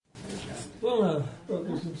Well, now,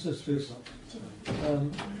 brothers and sisters,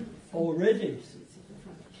 already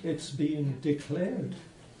it's been declared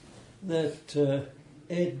that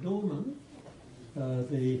Ed Norman,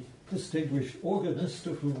 the distinguished organist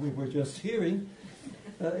of whom we were just hearing,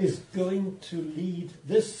 is going to lead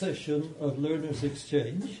this session of Learners'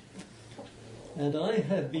 Exchange. And I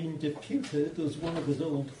have been deputed as one of his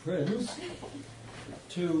old friends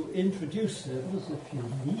to introduce him, as if you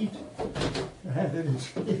need to have him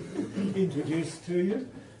introduced to you.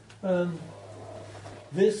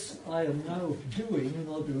 This I am now doing, and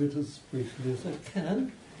I'll do it as briefly as I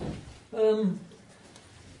can.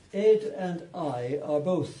 Ed and I are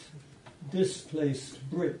both displaced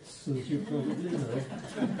Brits, as you probably know.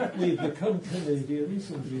 We've become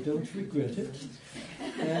Canadians, and we don't regret it.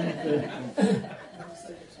 And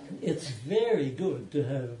it's very good to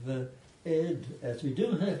have Ed, as we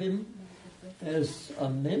do have him, as a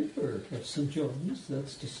member of St. John's,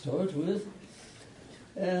 that's to start with,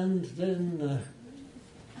 and then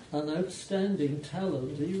an outstanding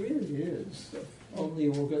talent, he really is, on the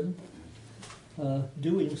organ,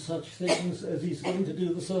 doing such things as he's going to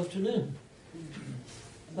do this afternoon.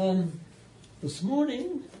 This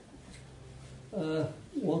morning,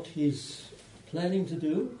 what he's planning to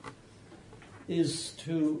do is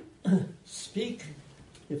to speak,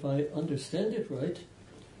 if I understand it right,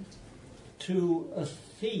 to a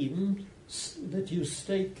theme that you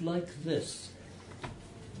state like this: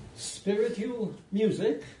 spiritual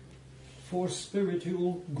music for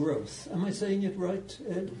spiritual growth. Am I saying it right,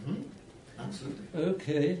 Ed? Mm-hmm. Absolutely.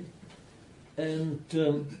 Okay. And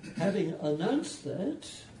having announced that,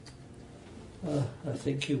 I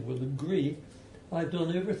think you will agree, I've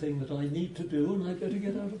done everything that I need to do, and I better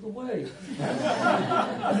get out of the way.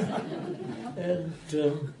 And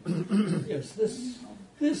yes,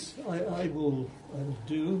 this I will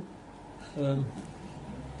do.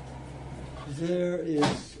 There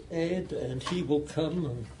is Ed, and he will come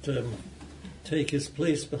and take his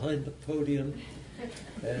place behind the podium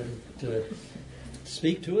and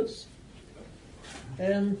speak to us.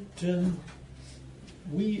 And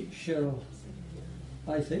we shall,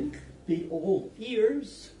 I think, be all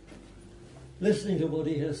ears listening to what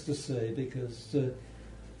he has to say, because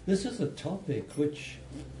this is a topic which,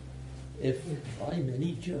 if I'm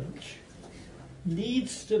any judge,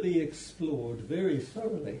 needs to be explored very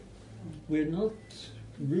thoroughly. We're not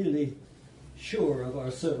really sure of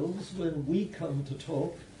ourselves when we come to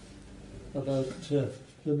talk about the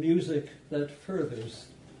music that furthers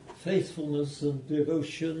faithfulness and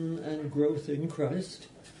devotion and growth in Christ.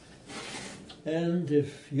 And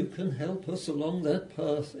if you can help us along that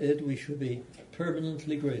path, Ed, we shall be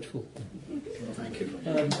permanently grateful. Thank you.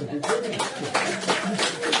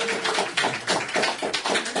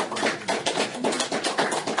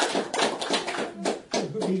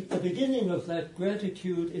 The beginning of that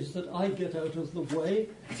gratitude is that I get out of the way.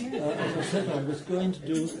 As I said I was going to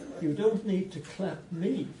do, you don't need to clap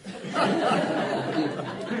me.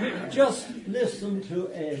 Just listen to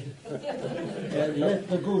Ed and let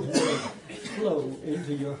the good word flow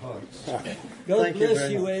into your hearts. God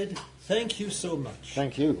bless you, Ed. Thank you so much.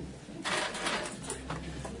 Thank you.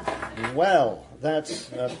 Well,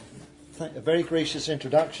 that's a very gracious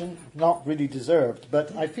introduction. Not really deserved,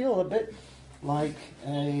 but I feel a bit like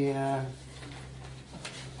a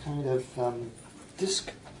kind of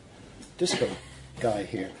disco guy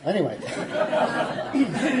here. Anyway.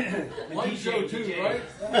 Light show too, right?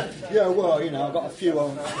 Yeah, well, you know, I've got a few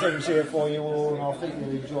things here for you all, and I think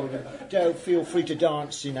you'll enjoy them. Don't feel free to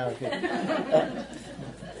dance, you know.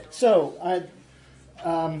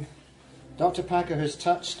 Dr. Packer has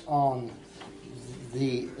touched on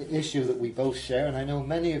the issue that we both share, and I know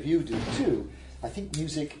many of you do too. I think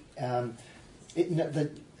music,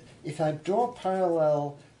 if I draw a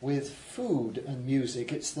parallel with food and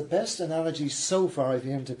music, it's the best analogy so far I've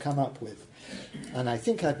been able to come up with. And I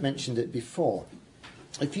think I've mentioned it before.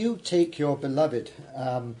 If you take your beloved,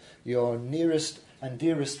 your nearest and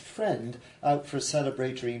dearest friend out for a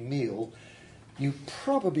celebratory meal, you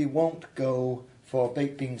probably won't go for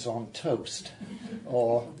baked beans on toast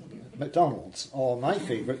or McDonald's or my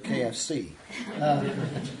favourite, KFC.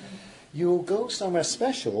 You'll go somewhere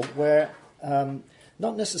special where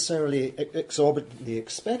not necessarily exorbitantly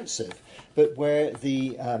expensive, but where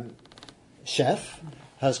the chef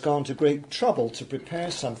has gone to great trouble to prepare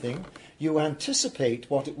something. You anticipate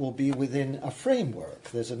what it will be within a framework.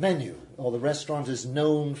 There's a menu, or the restaurant is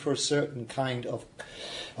known for a certain kind of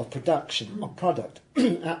production, of product,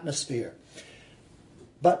 atmosphere.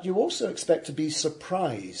 But you also expect to be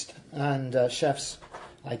surprised, and chefs,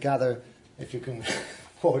 I gather, if you can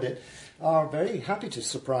afford it, are very happy to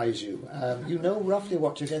surprise you. You know roughly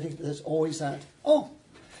what you're getting. There's always that,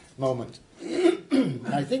 moment.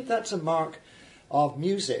 I think that's a mark of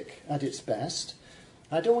music at its best.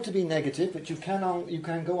 I don't want to be negative, but you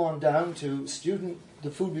can go on down to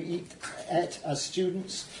the food we eat as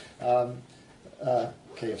students,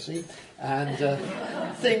 KFC,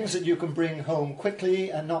 and things that you can bring home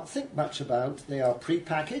quickly and not think much about. They are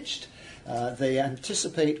pre-packaged. They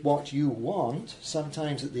anticipate what you want,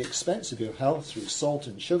 sometimes at the expense of your health through salt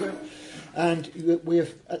and sugar. And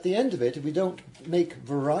at the end of it, if we don't make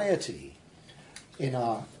variety in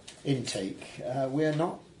our intake, we're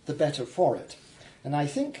not the better for it. And I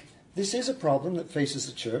think this is a problem that faces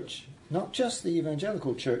the church, not just the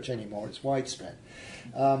evangelical church anymore, it's widespread,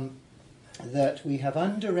 that we have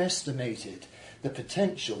underestimated the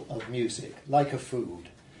potential of music, like a food.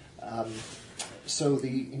 So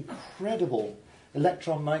the incredible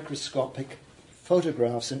electron microscopic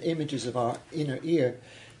photographs and images of our inner ear,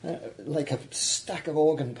 like a stack of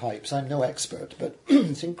organ pipes, I'm no expert, but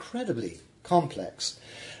it's incredibly complex,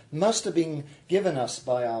 must have been given us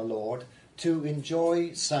by our Lord to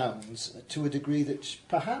enjoy sounds to a degree that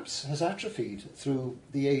perhaps has atrophied through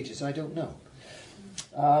the ages, I don't know.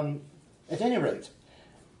 At any rate,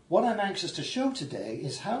 what I'm anxious to show today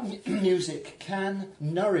is how music can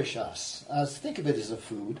nourish us, think of it as a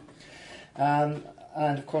food, and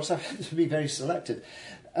of course I have to be very selective.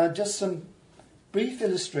 Just some brief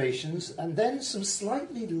illustrations and then some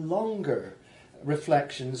slightly longer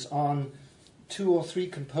reflections on 2 or 3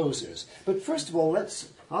 composers. But first of all,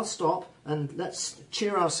 I'll stop and let's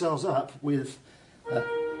cheer ourselves up with...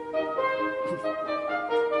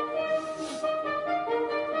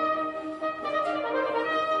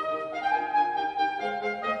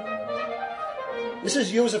 This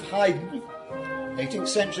is Joseph Haydn, 18th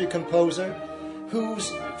century composer,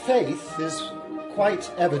 whose faith is quite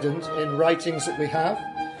evident in writings that we have,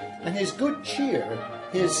 and his good cheer,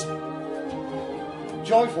 his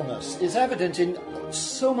joyfulness is evident in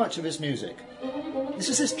so much of his music. This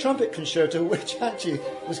is his trumpet concerto, which actually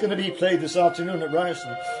was going to be played this afternoon at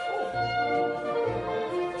Ryerson.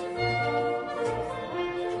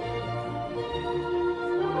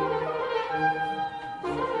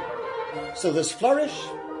 So there's flourish,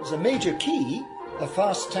 there's a major key, a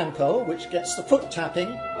fast tempo, which gets the foot tapping.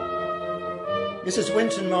 This is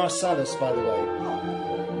Wynton Marsalis, by the way.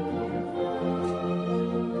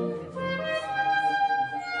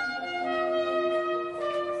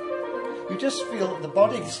 You just feel the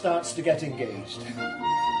body starts to get engaged.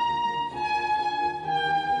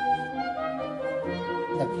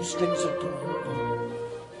 The strings are...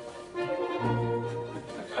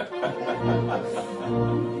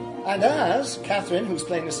 And as Catherine, who's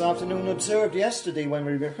playing this afternoon, observed yesterday when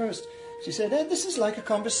we rehearsed, she said, this is like a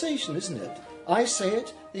conversation, isn't it? I say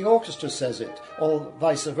it, the orchestra says it, or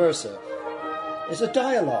vice versa. It's a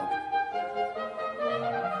dialogue.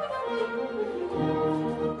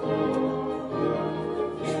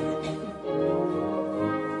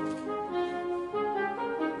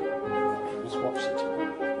 Let's watch it.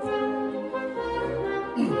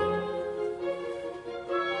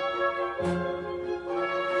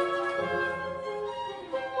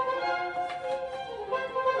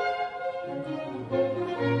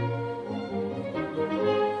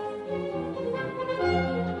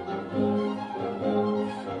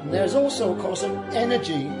 There's also, of course, an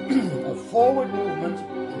energy of forward movement.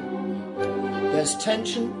 There's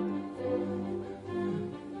tension.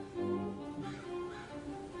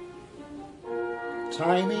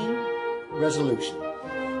 Timing, resolution.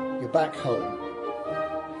 You're back home.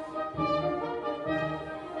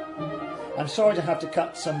 I'm sorry to have to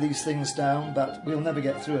cut some of these things down, but we'll never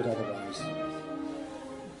get through it otherwise.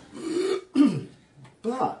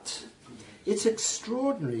 But it's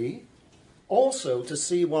extraordinary also to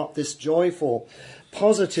see what this joyful,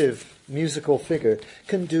 positive musical figure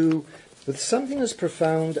can do with something as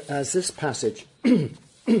profound as this passage.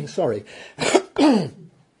 Sorry.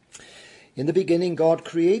 In the beginning, God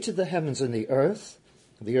created the heavens and the earth.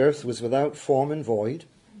 The earth was without form and void,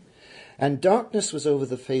 and darkness was over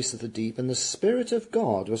the face of the deep, and the Spirit of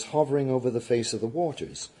God was hovering over the face of the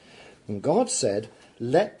waters. And God said,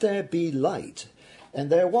 "Let there be light," and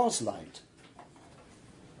there was light.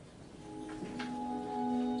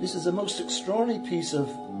 This is the most extraordinary piece of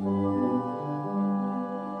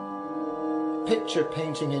picture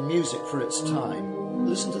painting in music for its time.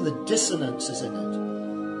 Listen to the dissonances in it.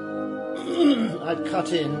 I'd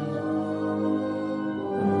cut in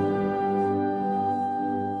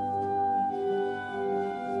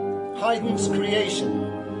Haydn's creation.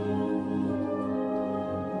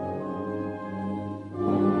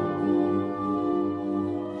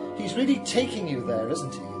 He's really taking you there,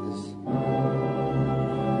 isn't he?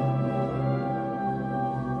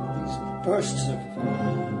 These bursts of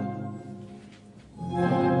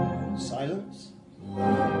silence.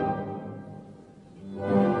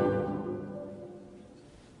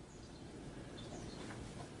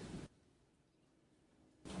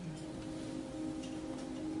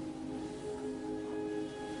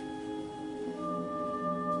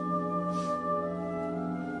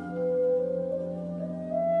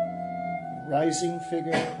 Rising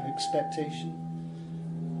figure, expectation.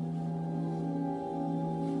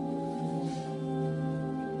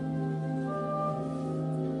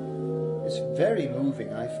 It's very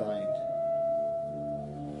moving, I find.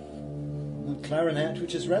 The clarinet,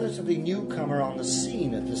 which is relatively newcomer on the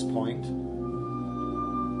scene at this point.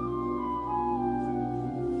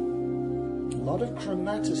 A lot of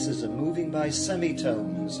chromaticism, moving by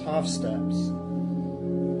semitones, half steps.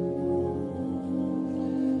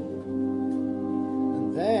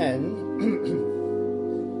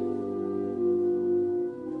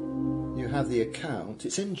 You have the account.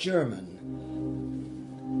 It's in German,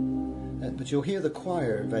 but you'll hear the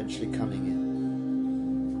choir eventually coming in.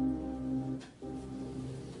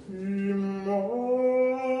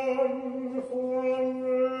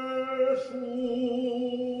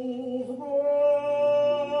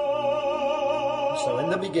 So in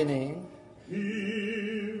the beginning,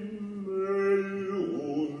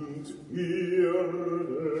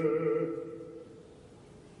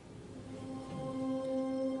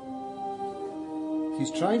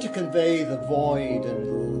 he's trying to convey the void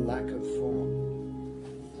and lack of form.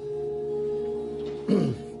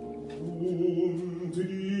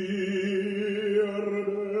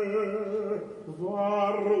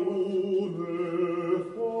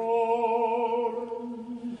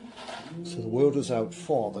 So the world was out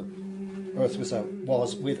for, the earth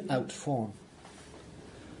was without form.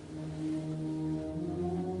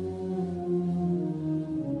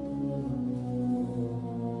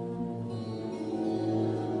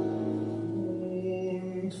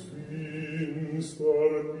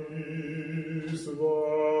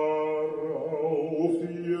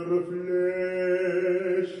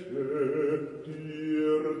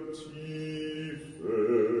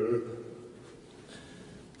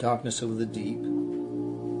 Darkness over the deep.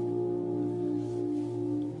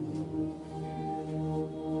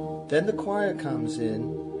 Then the choir comes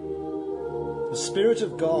in. The Spirit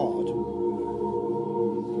of God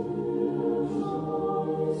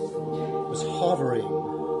was hovering.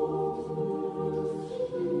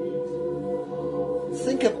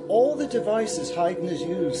 Think of all the devices Haydn has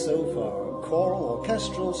used so far: choral,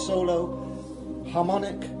 orchestral, solo,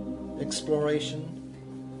 harmonic exploration.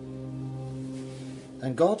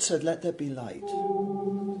 And God said, "Let there be light."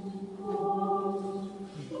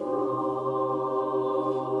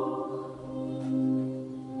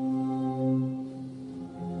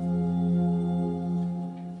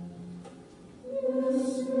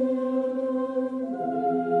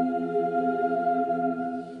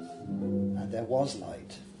 And there was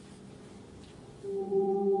light.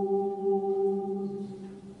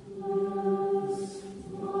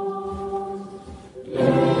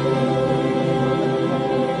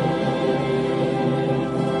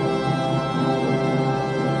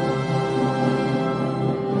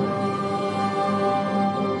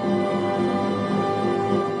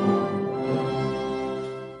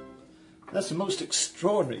 That's the most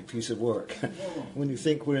extraordinary piece of work when you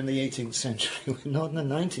think we're in the 18th century. We're not in the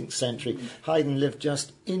 19th century. Haydn lived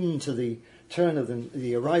just into the turn of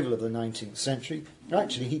the arrival of the 19th century.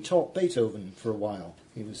 Actually, he taught Beethoven for a while.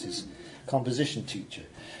 He was his composition teacher.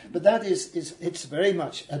 But that it's very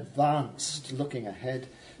much advanced, looking ahead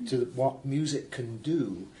to what music can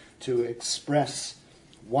do to express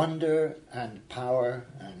wonder and power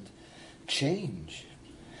and change.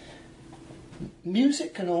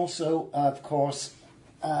 Music can also, of course,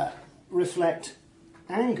 reflect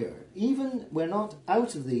anger. Even we're not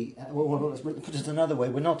out of the, well, let's put it another way,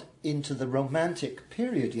 we're not into the Romantic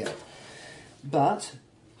period yet. But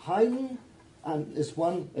Haydn is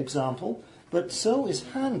one example, but so is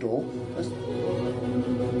Handel.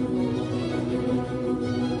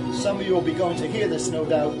 Some of you will be going to hear this, no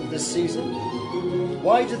doubt, this season.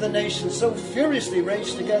 Why do the nations so furiously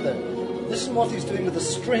rage together? Listen what he's doing with the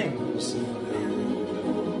strings.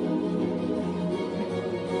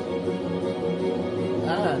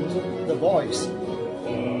 And the voice.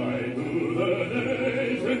 Why do the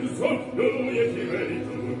nations so furiously rage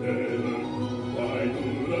together? Why do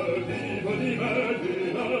the people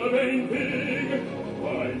imagine a vain thing?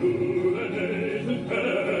 Why do the nations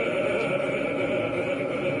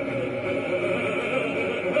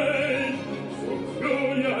rage so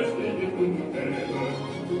furiously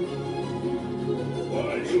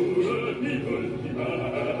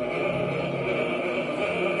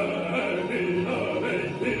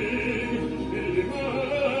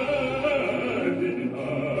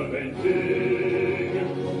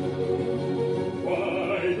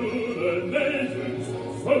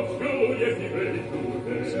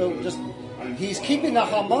he's keeping the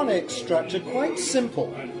harmonic structure quite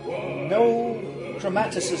simple. No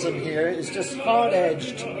chromaticism here. It's just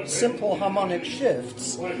hard-edged, simple harmonic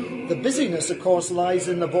shifts. The busyness, of course, lies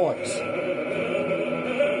in the voice.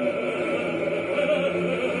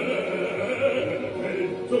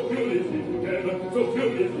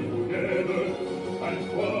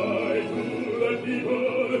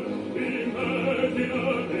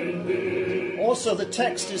 Also, the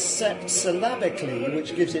text is set syllabically,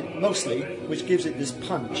 which gives it this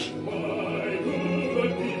punch.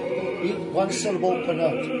 One syllable per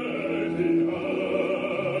note.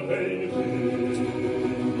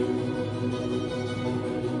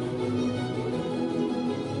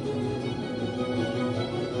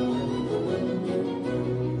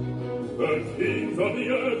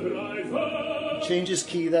 Changes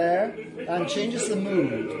key there, and changes the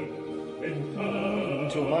mood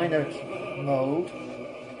into a minor mode.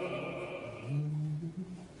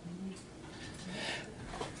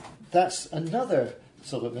 That's another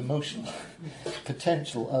sort of emotional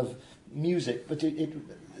potential of music, but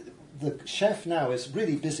the chef now is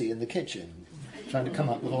really busy in the kitchen trying to come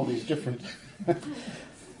up with all these different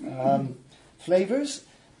flavours,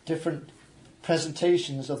 different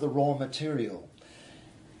presentations of the raw material.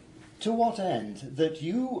 To what end? That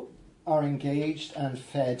you are engaged and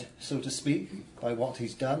fed, so to speak, by what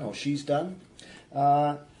he's done or she's done.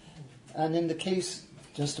 And in the case,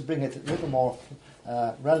 just to bring it a little more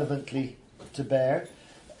relevantly to bear,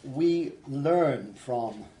 we learn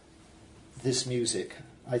from this music.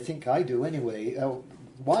 I think I do anyway.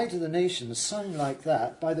 Why do the nations sung like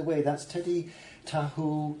that? By the way, that's Teddy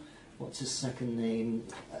Tahu, what's his second name?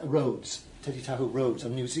 Rhodes. Teddy Tahu Rhodes, a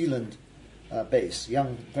New Zealand bass,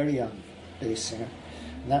 very young bass singer.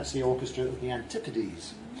 And that's the orchestra of the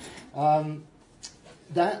Antipodes.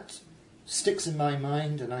 That sticks in my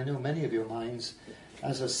mind, and I know many of your minds,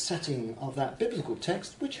 as a setting of that biblical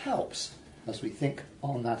text, which helps as we think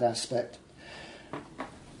on that aspect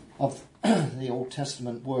of the Old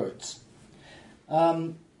Testament words.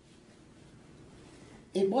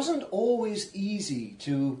 It wasn't always easy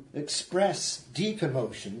to express deep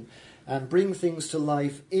emotion and bring things to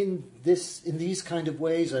life in these kind of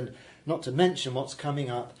ways, and not to mention what's coming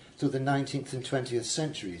up through the 19th and 20th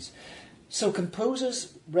centuries. So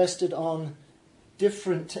composers rested on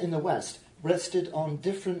different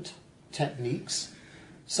techniques,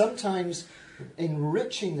 sometimes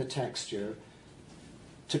enriching the texture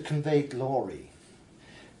to convey glory.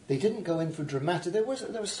 They didn't go in for dramatic. There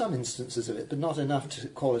were some instances of it, but not enough to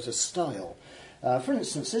call it a style. For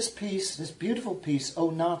instance, this beautiful piece, O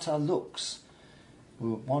Nata Lux,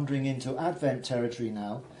 we're wandering into Advent territory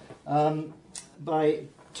now, by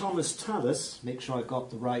Thomas Tallis. Make sure I've got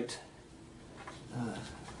the right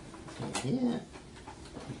here.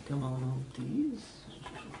 Come on, please.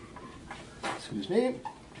 Excuse me.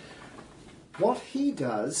 What he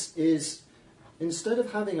does is, instead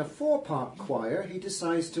of having a 4-part choir, he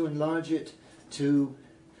decides to enlarge it to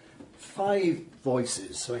 5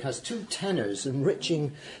 voices. So it has 2 tenors,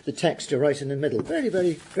 enriching the texture right in the middle. Very,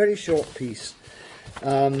 very, very short piece.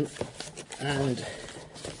 And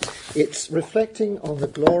it's reflecting on the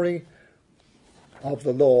glory of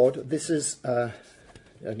the Lord. This is...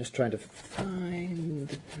 I'm just trying to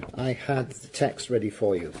find... I had the text ready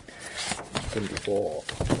for you from before.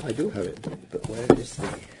 I do have it, but where is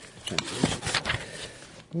the translation?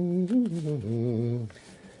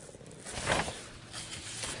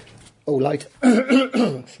 O light...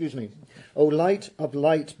 excuse me. O light of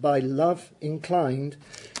light, by love inclined,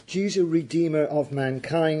 Jesu, Redeemer of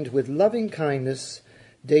mankind, with loving kindness,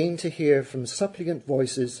 deign to hear from suppliant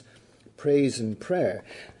voices praise and prayer.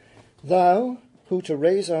 Thou, who to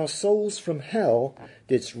raise our souls from hell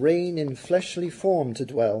didst reign in fleshly form to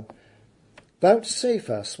dwell, vouchsafe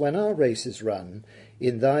us, when our race is run,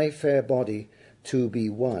 in thy fair body to be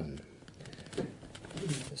one.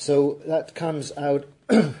 So that comes out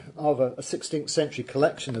of a 16th century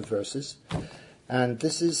collection of verses, and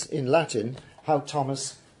this is in Latin how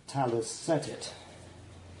Thomas Tallis said it.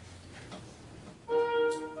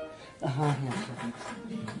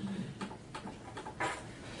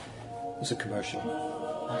 It's a commercial.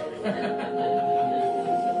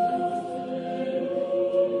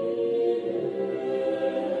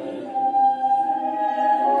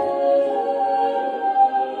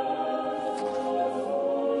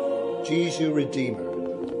 Jesu, Redeemer.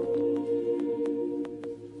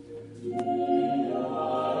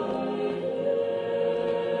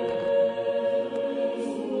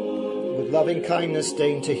 With loving kindness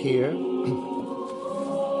deign to hear.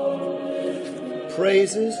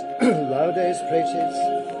 Praises, laudes praises.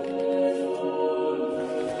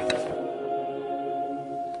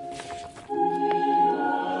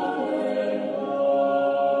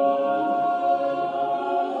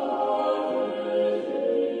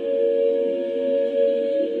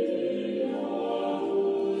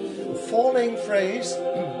 falling phrase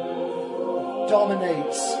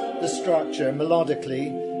dominates the structure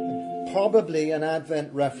melodically, probably an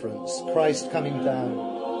Advent reference, Christ coming down.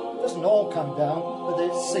 It doesn't all come down, but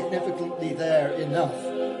it's significantly there enough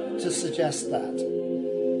to suggest that.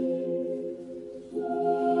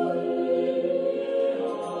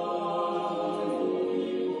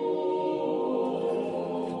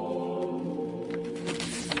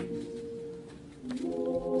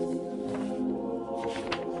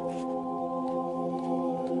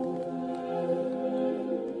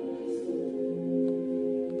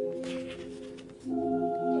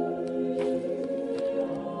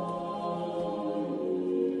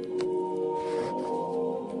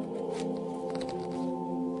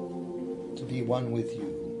 One with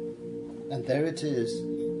you. And there it is,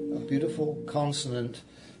 a beautiful consonant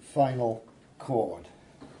final chord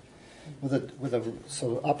with a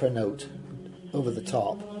sort of upper note over the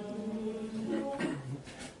top.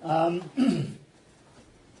 I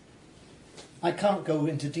can't go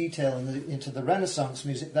into detail into the Renaissance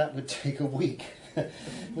music, that would take a week. But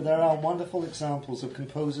there are wonderful examples of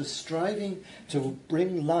composers striving to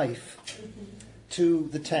bring life to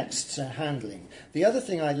the texts they're handling. The other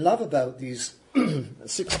thing I love about these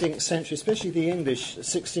 16th century, especially the English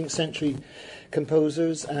 16th century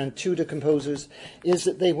composers and Tudor composers, is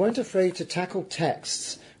that they weren't afraid to tackle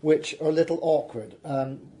texts which are a little awkward.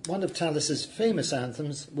 One of Tallis's famous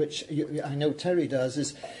anthems, which I know Terry does,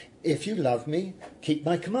 is "If you love me, keep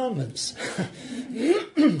my commandments."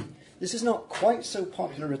 This is not quite so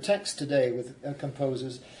popular a text today with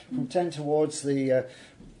composers who tend towards the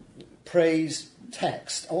praise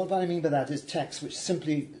text. All that I mean by that is texts which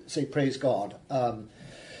simply say praise God.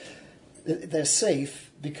 They're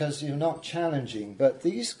safe because you're not challenging, but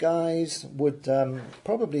these guys would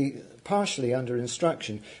probably, partially under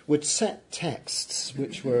instruction, would set texts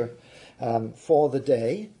which were for the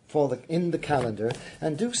day, in the calendar,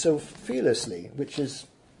 and do so fearlessly, which is,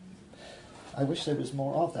 I wish there was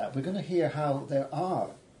more of that. We're going to hear how there are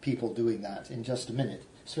people doing that in just a minute,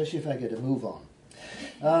 especially if I get a move on.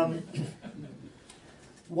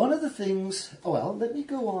 One of the things, let me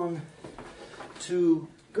go on to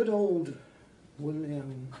good old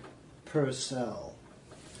William Purcell.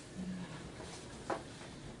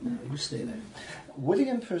 No, you stay there.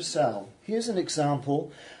 William Purcell, here's an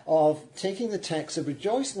example of taking the text of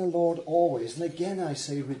 "Rejoice in the Lord always," and again I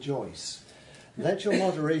say rejoice. "Let your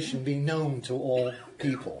moderation be known to all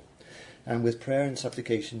people, and with prayer and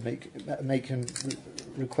supplication make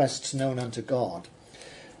requests known unto God."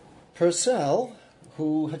 Purcell,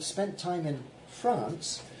 who had spent time in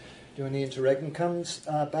France during the interregnum, comes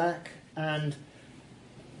back and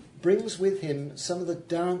brings with him some of the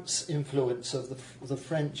dance influence of the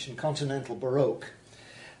French and continental Baroque.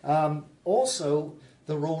 Also,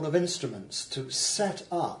 the role of instruments to set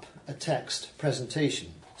up a text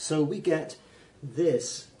presentation. So we get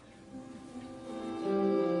this.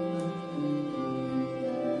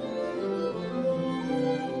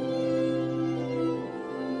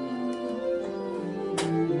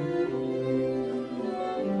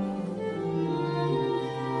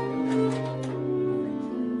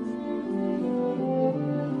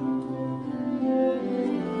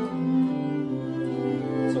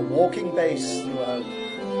 Walking bass throughout,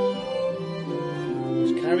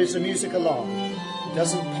 which carries the music along,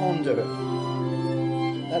 doesn't ponder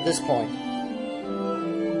at this point.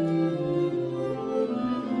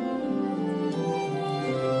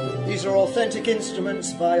 These are authentic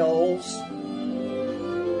instruments, viols,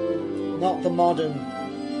 not the modern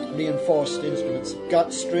reinforced instruments,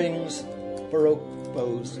 gut strings, Baroque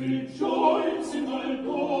bows. Rejoice in thy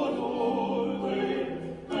Lord always,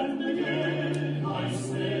 and again I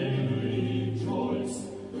say rejoice.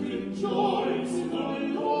 Rejoice in thy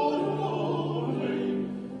Lord always,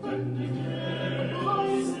 and again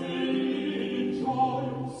I say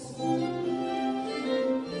rejoice.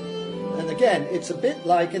 And again, it's a bit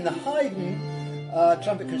like in the Haydn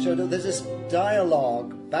trumpet concerto, there's this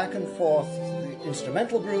dialogue back and forth, the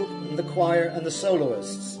instrumental group, and the choir, and the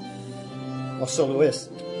soloists. Or soloists.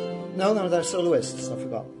 No, they're soloists, I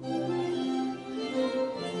forgot.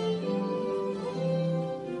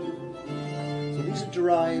 So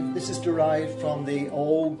this is derived from the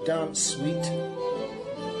old dance suite.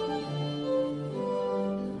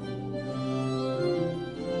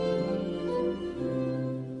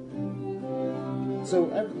 So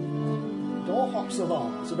it all hops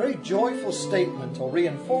along. It's a very joyful statement or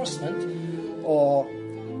reinforcement or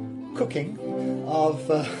cooking of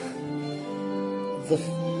the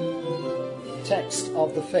text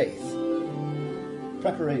of the faith.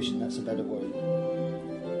 Preparation, that's a better word.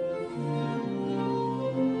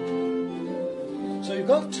 So So you've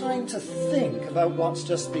got time to think about what's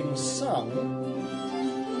just been sung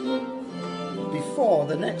before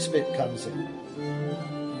the next bit comes in.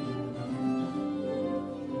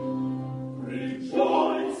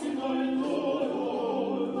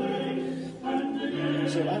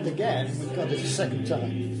 So, and again, we've got it a second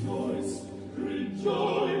time.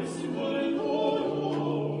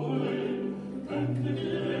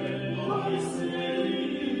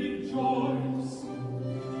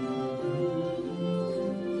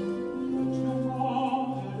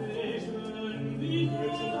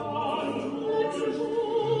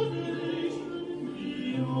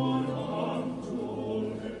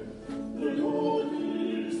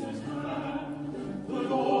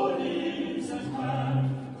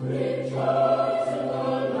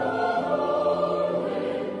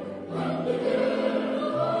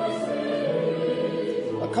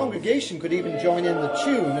 Congregation could even join in the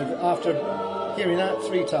tune after hearing that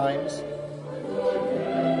 3 times.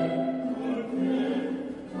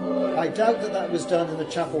 I doubt that was done in the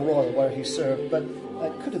Chapel Royal where he served, but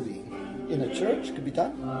it could have been. In a church, could be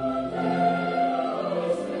done.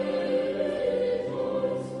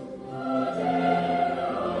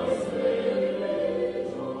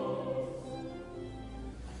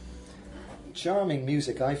 Charming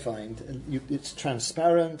music, I find. It's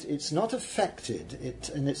transparent, it's not affected,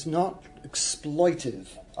 and it's not exploitive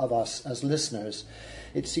of us as listeners.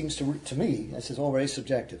 It seems to me, this is all very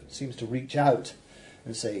subjective, it seems to reach out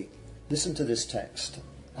and say, listen to this text,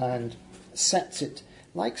 and sets it,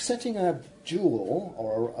 like setting a jewel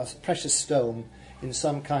or a precious stone in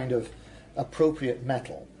some kind of appropriate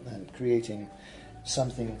metal and creating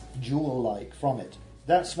something jewel-like from it.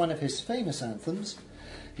 That's one of his famous anthems.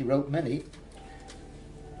 He wrote many.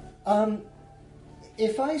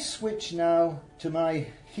 If I switch now to my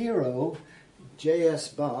hero, J.S.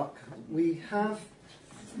 Bach, we have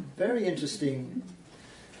a very interesting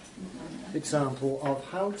example of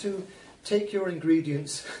how to take your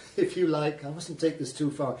ingredients, if you like, I mustn't take this too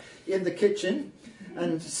far, in the kitchen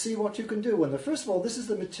and see what you can do. And first of all, this is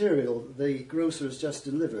the material the grocer has just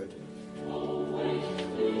delivered.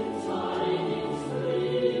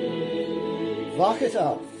 Wach it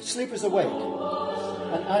up, sleepers awake,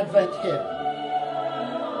 an Advent hymn.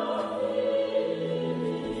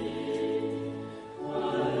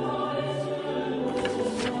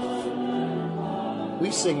 We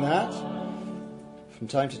sing that from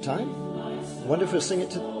time to time. I wonder if we'll sing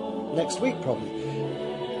it next week, probably.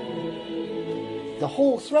 The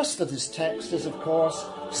whole thrust of this text is, of course,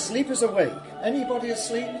 sleepers awake. Anybody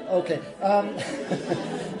asleep? Okay.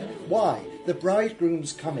 Why? The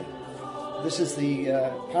bridegroom's coming. This is the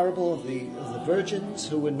parable of the virgins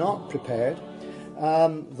who were not prepared.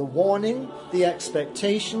 The warning, the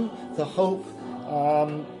expectation, the hope.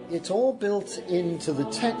 It's all built into the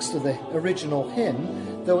text of the original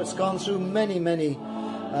hymn, though it's gone through many, many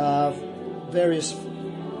various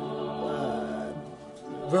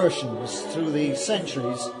versions through the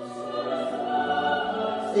centuries.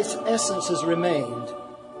 Its essence has remained.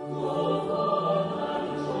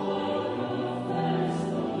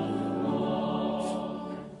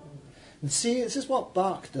 And see, this is what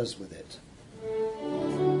Bach does with it.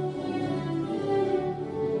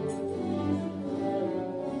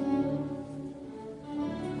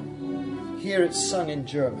 Here it's sung in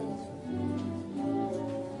German.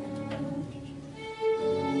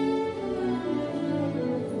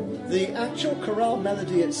 The actual chorale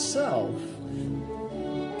melody itself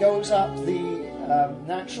goes up the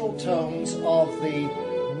natural tones of the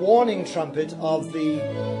warning trumpet of the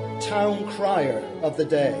town crier of the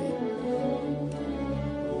day.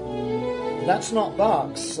 That's not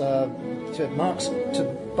Bach's, to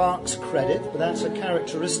Bach's credit, but that's a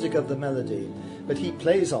characteristic of the melody. But he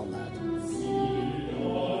plays on that.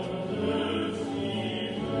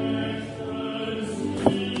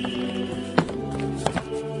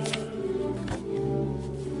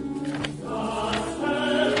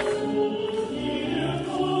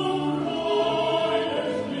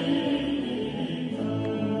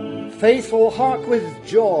 Faithful hark with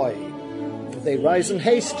joy, they rise in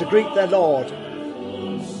haste to greet their Lord.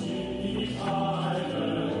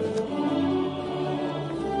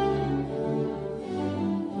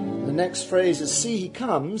 The next phrase is, see he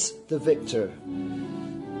comes, the victor,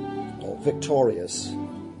 or victorious.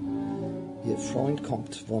 Ihr Freund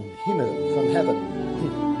kommt vom Himmel, from heaven.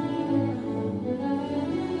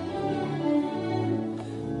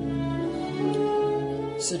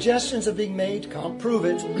 Suggestions are being made, can't prove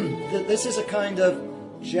it, that this is a kind of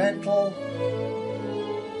gentle,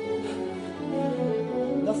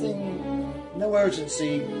 nothing, no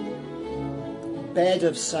urgency, bed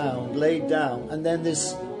of sound laid down, and then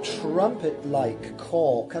this trumpet-like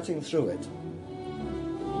call cutting through it.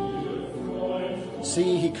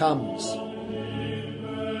 See, he comes.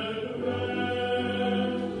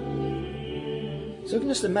 So you can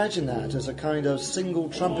just imagine that as a kind of single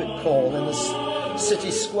trumpet call in the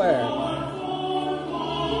city square.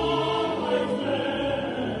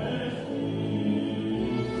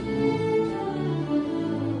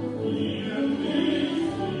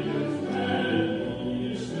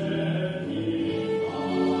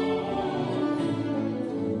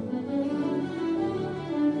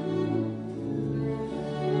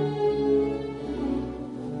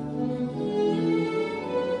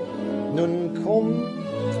 Nun cum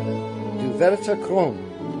du verta crom.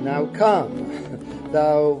 Now come,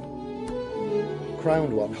 thou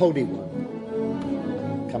crowned one, holy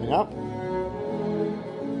one. Coming up.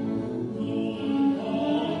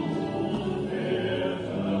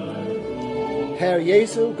 Herr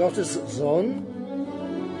Jesu, Gottes Sohn.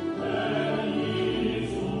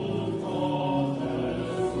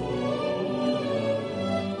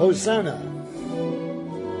 Hosanna.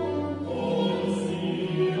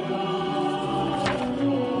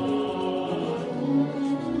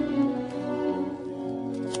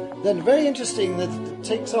 Then very interesting that it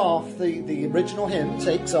takes off, the original hymn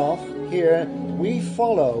takes off. Here we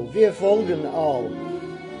follow, wir folgen all.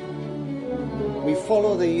 We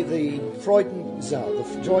follow the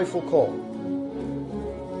Freudensaal, the joyful call.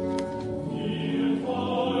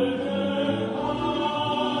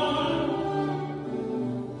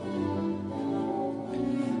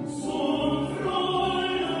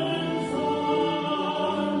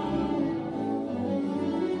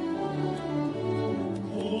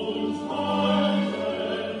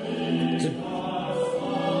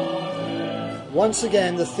 Once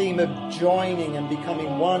again, the theme of joining and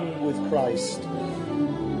becoming one with Christ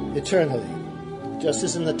eternally, just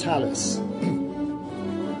as in the Tallis.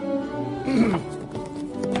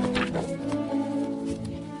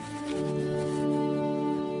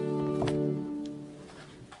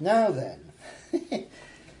 Now then,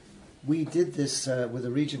 we did this with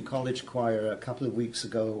the Regent College Choir a couple of weeks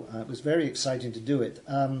ago. It was very exciting to do it.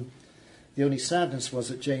 The only sadness was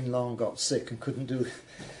that Jane Long got sick and couldn't do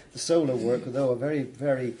the solo work, although a very,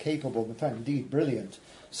 very capable, in fact, indeed brilliant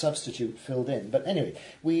substitute filled in. But anyway,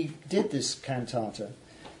 we did this cantata,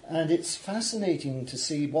 and it's fascinating to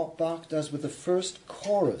see what Bach does with the first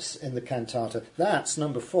chorus in the cantata. That's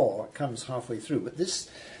number 4, it comes halfway through. But this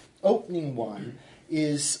opening one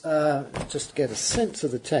is, just to get a sense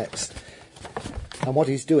of the text and what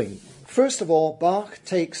he's doing. First of all, Bach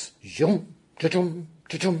takes jum, jum,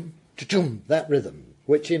 jum, jum, that rhythm,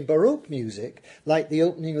 which in Baroque music, like the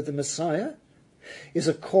opening of the Messiah, is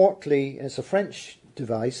a courtly, it's a French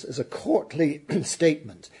device, is a courtly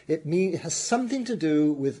statement. It has something to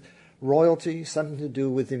do with royalty, something to do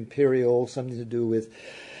with imperial, something to do with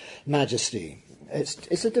majesty.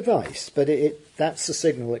 It's a device, but that's the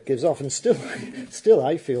signal it gives off, and still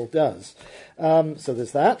I feel does. So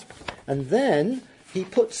there's that. And then he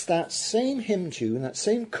puts that same hymn tune, that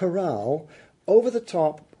same chorale, over the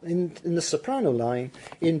top in the soprano line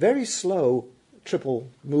in very slow triple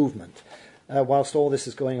movement, whilst all this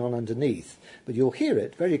is going on underneath. But you'll hear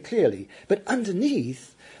it very clearly. But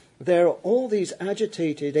underneath, there are all these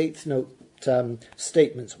agitated eighth note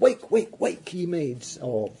statements. Wake, wake, wake, ye maids,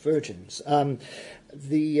 or virgins. Listen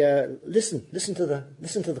to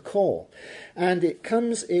the call. And it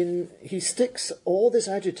comes in, he sticks all this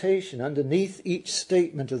agitation underneath each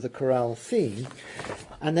statement of the chorale theme,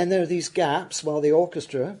 and then there are these gaps while the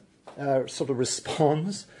orchestra sort of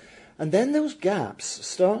responds, and then those gaps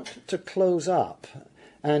start to close up,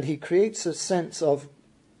 and he creates a sense of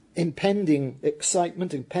impending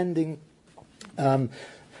excitement, impending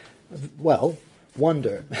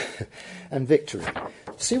wonder and victory.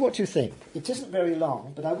 See what you think. It isn't very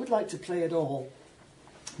long, but I would like to play it all.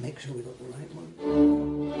 Make sure we got the right one.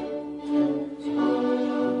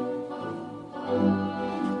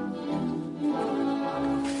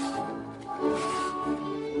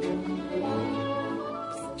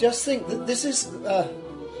 Just think that this is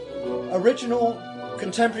original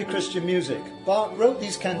contemporary Christian music. Bach wrote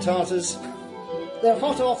these cantatas. They're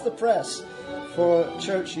hot off the press for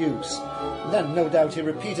church use. And then, no doubt, he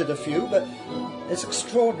repeated a few, but it's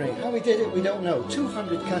extraordinary. How he did it, we don't know.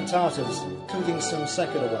 200 cantatas, including some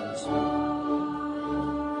secular ones.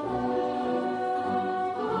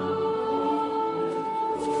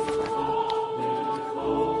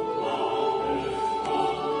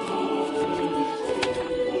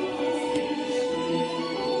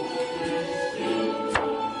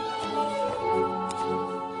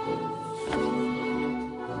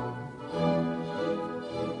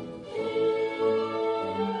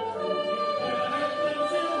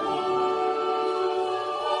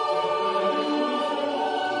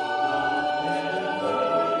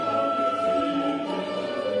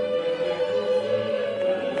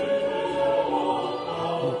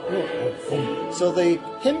 So the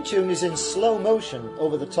hymn tune is in slow motion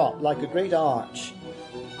over the top, like a great arch.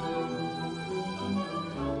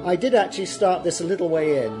 I did actually start this a little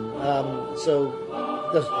way in.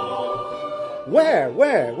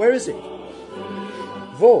 Where is it?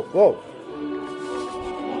 Whoa.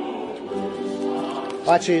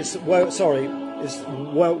 Actually, it's where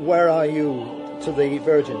are you to the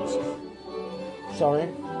virgins? Sorry.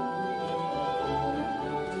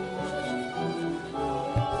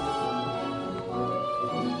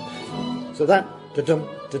 So that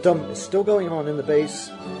da-dum is still going on in the bass.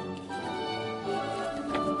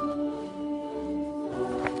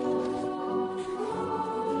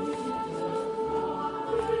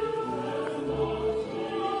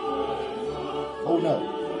 Oh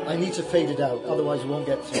no, I need to fade it out, otherwise we won't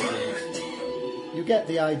get through things. You get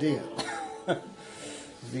the idea.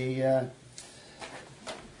 The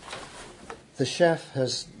chef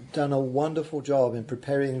has done a wonderful job in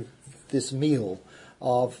preparing this meal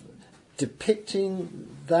of depicting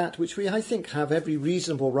that which we, I think, have every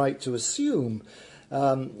reasonable right to assume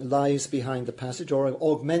lies behind the passage or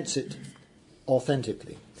augments it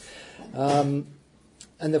authentically. And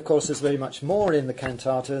of course there's very much more in the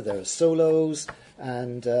cantata. There are solos,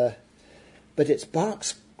 but it's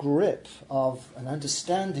Bach's grip of an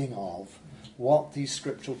understanding of what these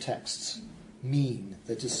scriptural texts mean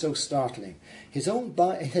that is so startling. His own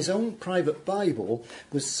private Bible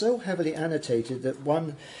was so heavily annotated that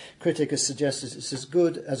one critic has suggested it's as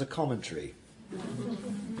good as a commentary.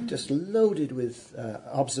 Just loaded with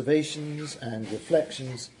observations and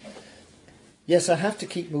reflections. Yes, I have to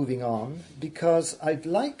keep moving on because I'd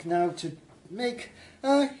like now to make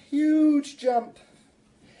a huge jump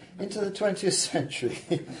into the 20th century.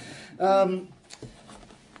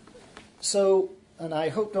 And I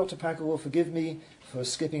hope Dr. Packer will forgive me for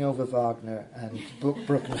skipping over Wagner and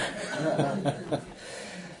Bruckner.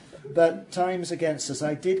 But time's against us.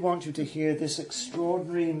 I did want you to hear this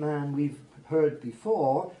extraordinary man we've heard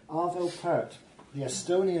before, Arvo Pärt, the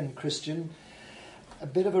Estonian Christian, a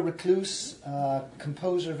bit of a recluse,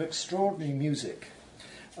 composer of extraordinary music.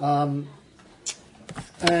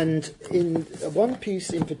 And in one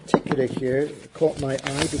piece in particular here caught my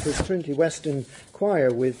eye because Trinity Western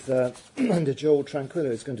Choir with under Joel Tranquillo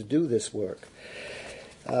is going to do this work.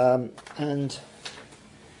 And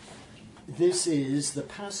this is the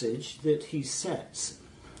passage that he sets.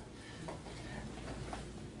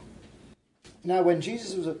 Now when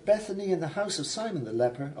Jesus was at Bethany in the house of Simon the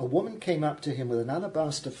leper, a woman came up to him with an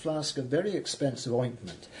alabaster flask of very expensive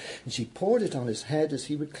ointment, and she poured it on his head as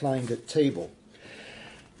he reclined at table.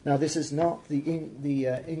 Now, this is not the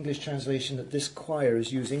English translation that this choir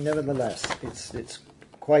is using. Nevertheless, it's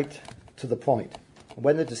quite to the point.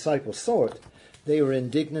 When the disciples saw it, they were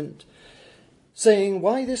indignant, saying,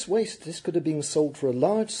 "Why this waste? This could have been sold for a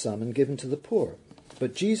large sum and given to the poor."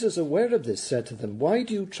 But Jesus, aware of this, said to them, "Why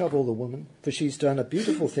do you trouble the woman? For she's done a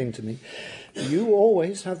beautiful thing to me. You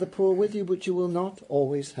always have the poor with you, but you will not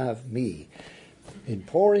always have me. In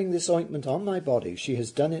pouring this ointment on my body, she has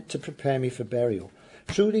done it to prepare me for burial.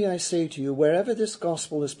 Truly I say to you, wherever this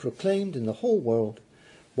gospel is proclaimed in the whole world,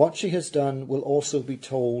 what she has done will also be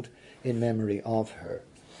told in memory of her."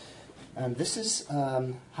 And this is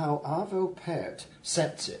how Arvo Pärt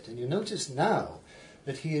sets it. And you notice now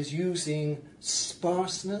that he is using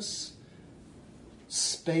sparseness,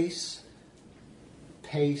 space,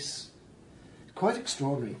 pace. Quite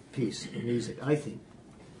extraordinary piece of music, I think.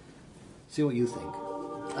 See what you think.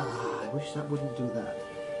 I wish that wouldn't do that.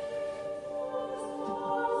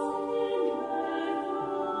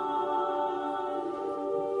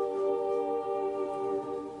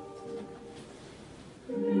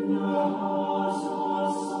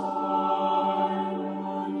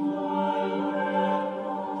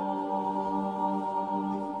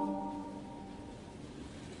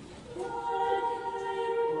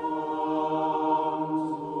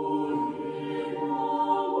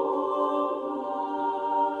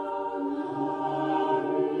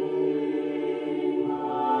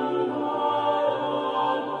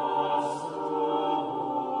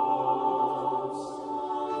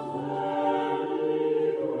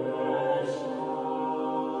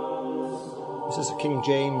 This is a King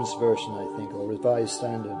James version, I think, or Revised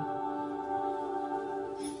Standard.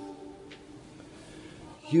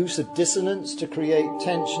 Use of dissonance to create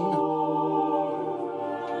tension.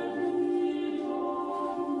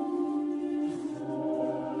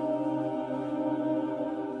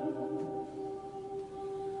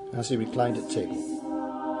 As he reclined at table.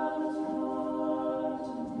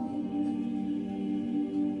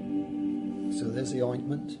 So there's the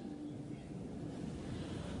ointment.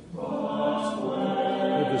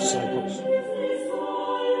 The disciples.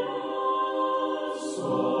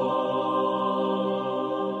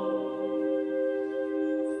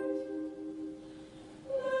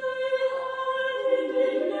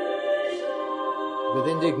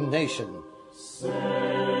 indignation.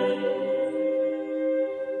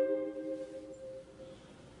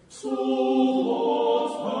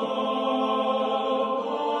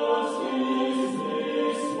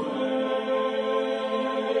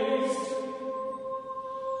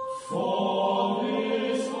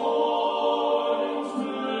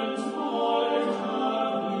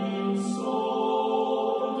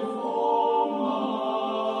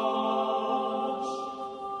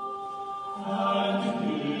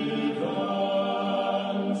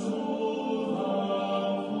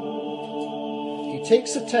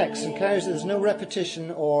 Takes the text and carries it. There's no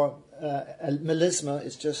repetition or melisma.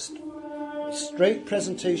 It's just straight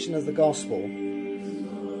presentation of the gospel.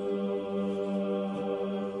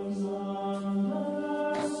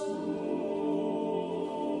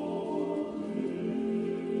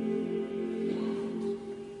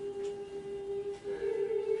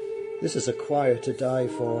 This is a choir to die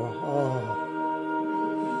for. Oh.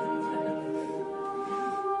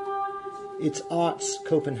 It's Arts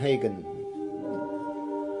Copenhagen.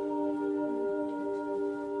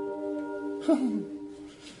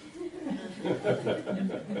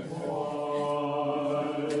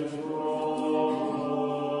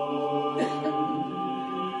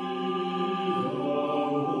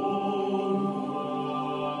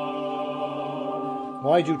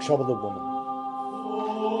 Why do you trouble the woman?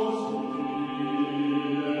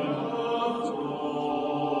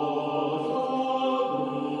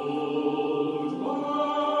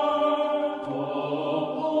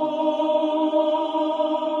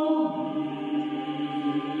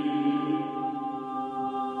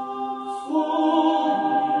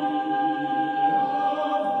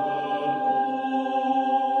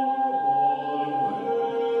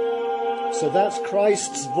 So that's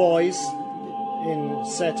Christ's voice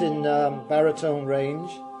set in baritone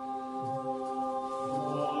range.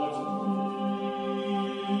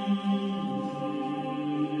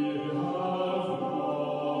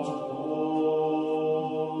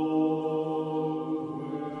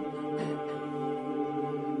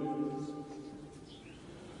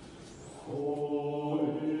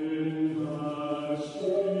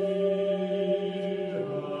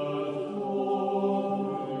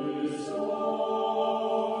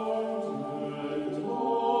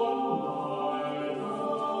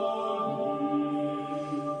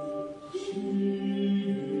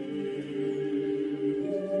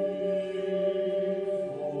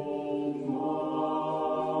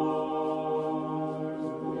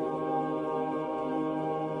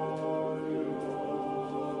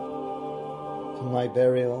 My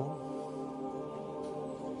burial,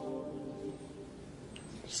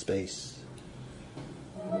 space.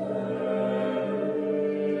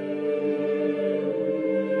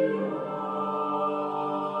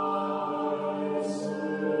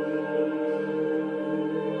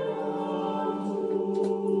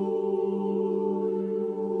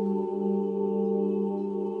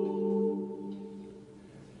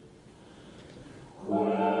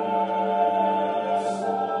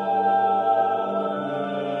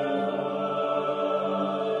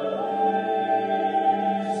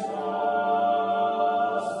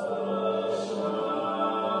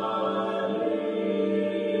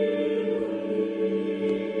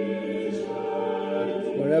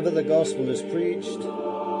 Wherever the gospel is preached,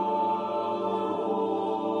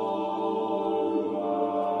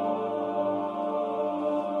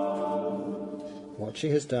 what she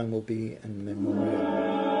has done will be in memoriam.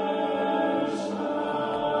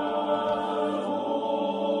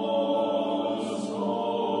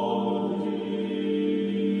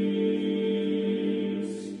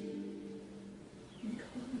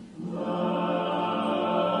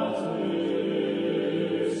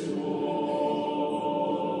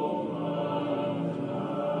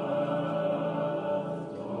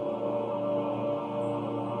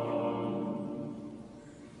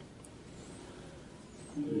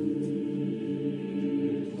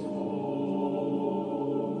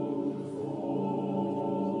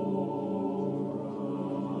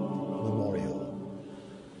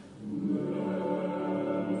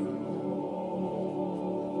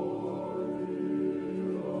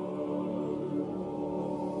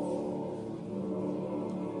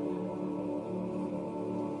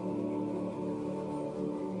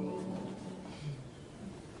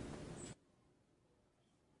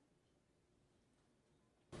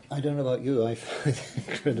 I don't know about you, I find it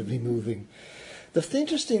incredibly moving. The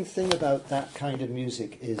interesting thing about that kind of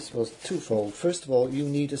music is, well, twofold. First of all, you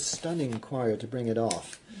need a stunning choir to bring it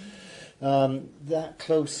off. That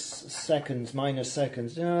close seconds, minor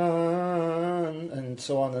seconds, and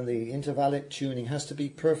so on, and the intervallic tuning has to be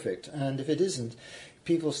perfect. And if it isn't,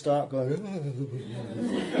 people start going,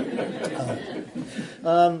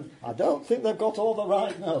 I don't think they've got all the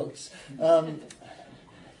right notes.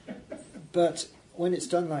 But when it's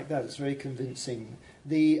done like that, it's very convincing.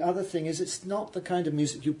 The other thing is it's not the kind of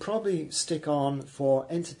music you probably stick on for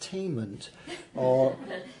entertainment, or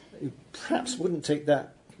you perhaps wouldn't take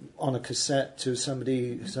that on a cassette to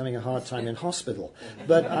somebody who's having a hard time in hospital.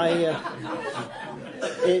 But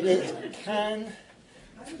it can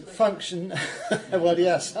function. Well,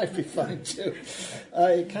 yes, I'd be fine too.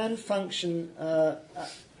 It can function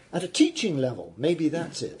at a teaching level. Maybe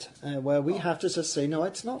that's it, where we have to just say, no,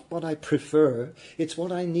 it's not what I prefer, it's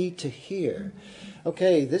what I need to hear.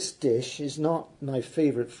 Okay, this dish is not my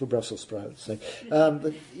favourite for Brussels sprouts,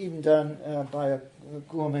 but even done by a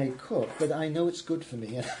gourmet cook, but I know it's good for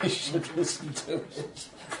me and I should listen to it.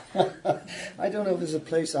 I don't know if there's a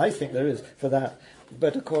place, I think there is, for that.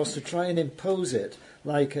 But of course, to try and impose it,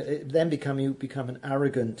 like then you become an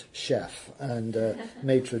arrogant chef and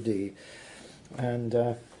maitre d'.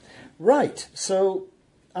 And right, so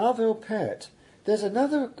Arvo Pärt. There's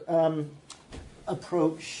another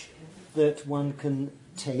approach that one can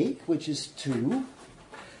take, which is to,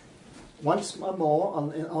 once more,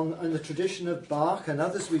 on the tradition of Bach and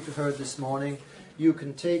others we've heard this morning, you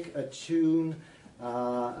can take a tune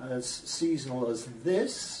as seasonal as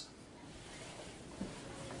this.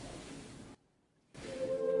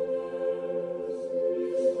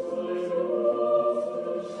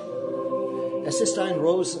 Es ist ein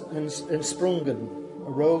Rose entsprungen, a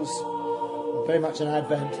rose, very much an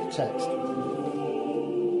Advent text.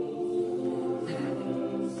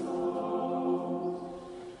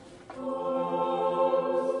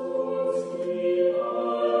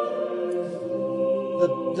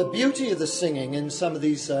 The beauty of the singing in some of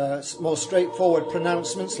these more straightforward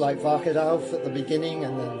pronouncements, like Wachet auf at the beginning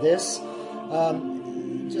and then this,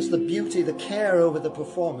 just the beauty, the care over the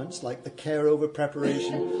performance, like the care over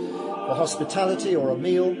preparation for hospitality or a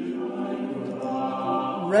meal,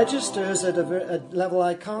 registers at a level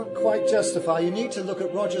I can't quite justify. You need to look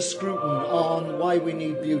at Roger Scruton on Why We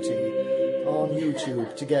Need Beauty on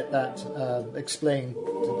YouTube to get that explained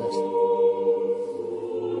to this.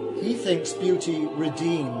 He thinks beauty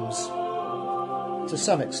redeems to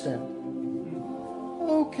some extent.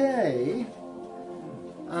 Okay.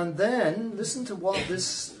 And then listen to what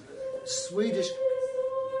this Swedish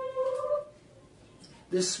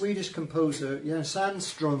composer, Jens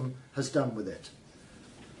Sandström, has done with it.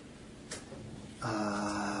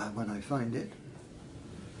 When I find it.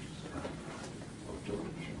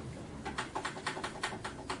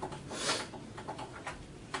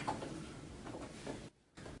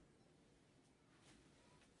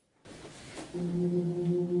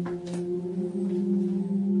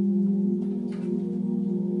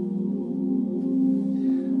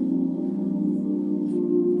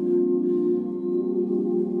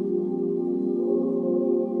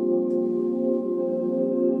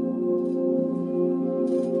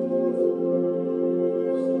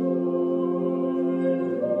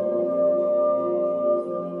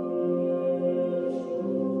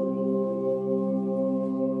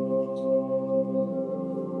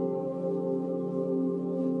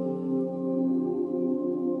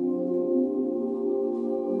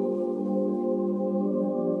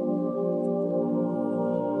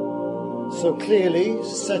 So clearly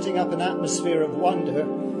setting up an atmosphere of wonder.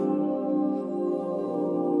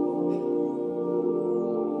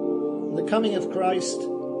 The coming of Christ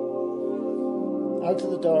out of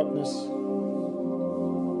the darkness.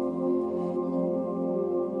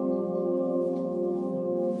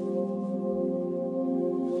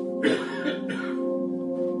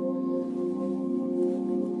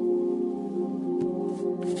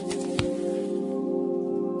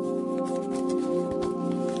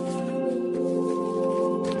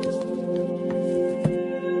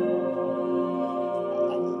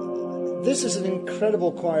 This is an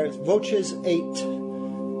incredible choir. It's Voces 8.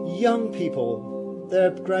 Young people. They're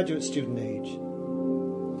graduate student age.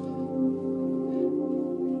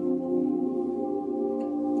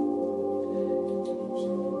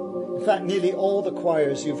 In fact, nearly all the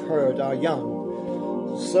choirs you've heard are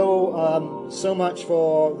young. So much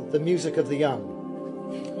for the music of the young.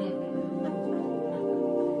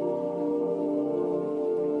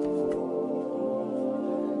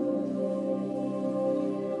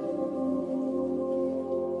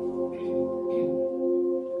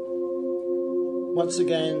 Once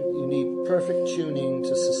again, you need perfect tuning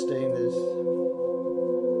to sustain this.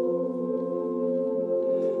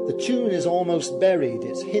 The tune is almost buried,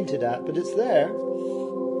 it's hinted at, but it's there.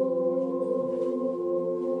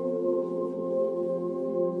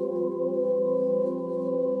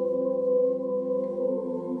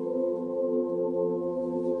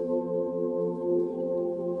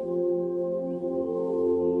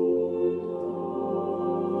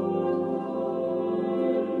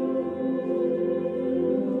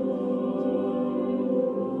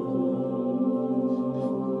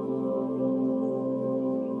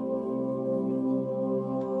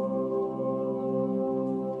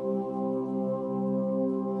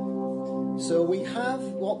 So we have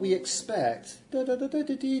what we expect, and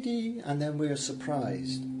then we're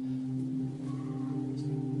surprised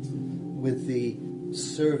with the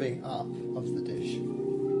serving up of the dish.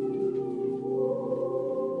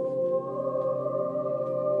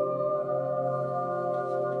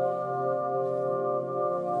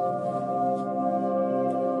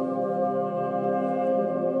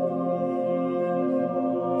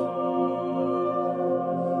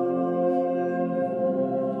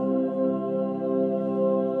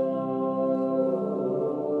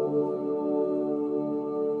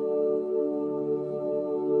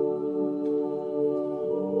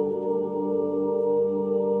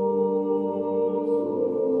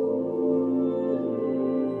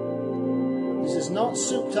 Not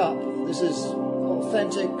souped up. This is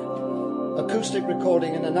authentic acoustic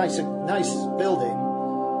recording in a nice building.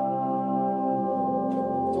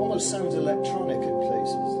 It almost sounds electronic in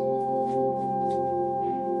places.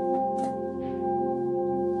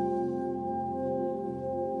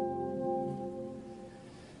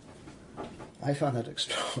 I found that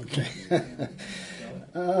extraordinary.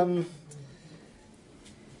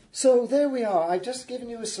 So there we are. I've just given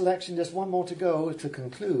you a selection, just one more to go to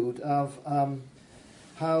conclude, of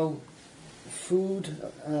how food,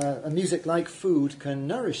 a music like food, can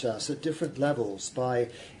nourish us at different levels by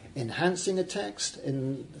enhancing a text,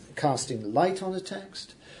 in casting light on a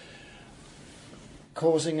text,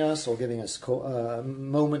 causing us or giving us a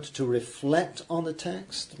moment to reflect on the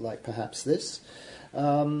text, like perhaps this,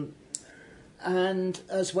 and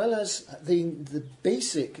as well as the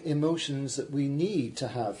basic emotions that we need to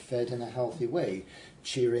have fed in a healthy way: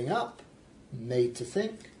 cheering up, made to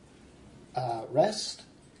think, rest,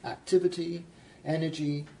 activity,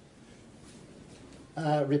 energy,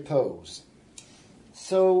 repose.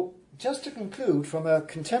 So, just to conclude, from a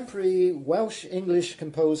contemporary Welsh-English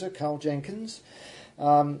composer, Carl Jenkins,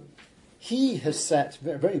 he has set,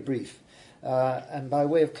 very brief, and by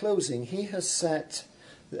way of closing, he has set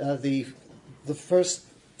the first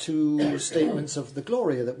two statements of the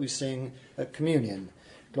Gloria that we sing at communion.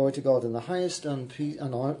 Glory to God in the highest, and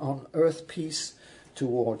on earth peace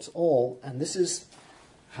towards all. And this is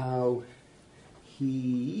how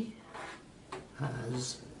he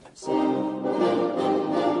has said.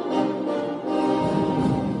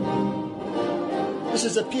 This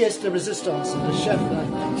is a pièce de résistance of the chef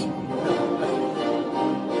language.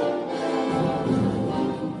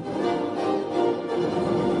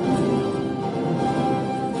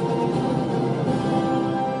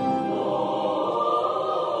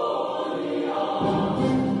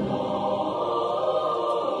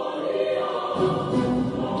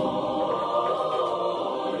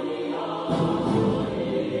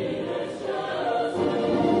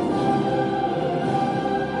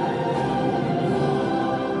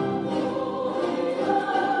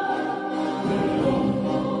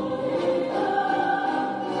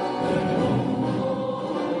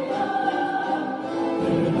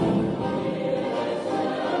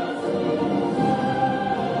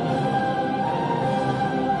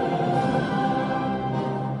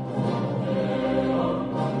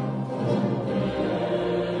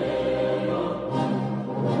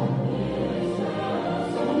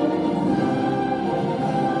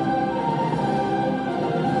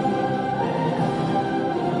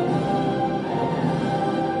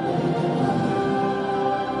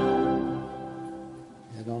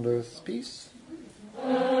 Peace.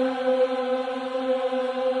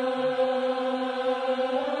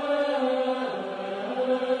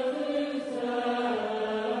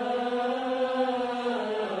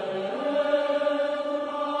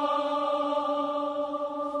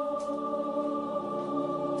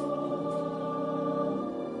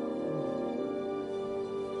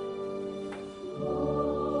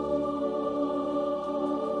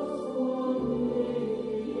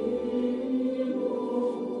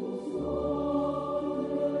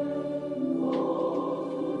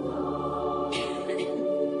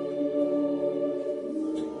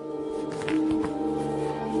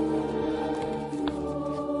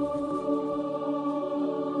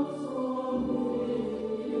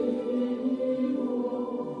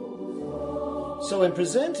 So in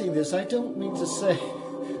presenting this, I don't mean to say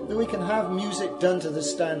that we can have music done to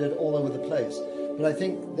this standard all over the place, but I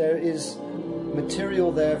think there is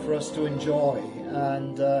material there for us to enjoy,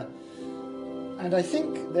 and I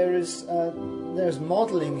think there's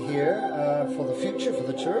modelling here for the future, for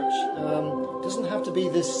the church. It doesn't have to be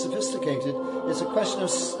this sophisticated. It's a question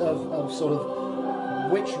of sort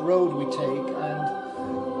of which road we take, and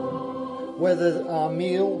whether our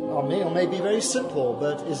meal may be very simple,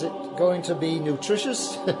 but is it going to be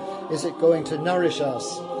nutritious? Is it going to nourish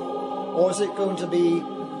us? Or is it going to be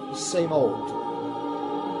same old.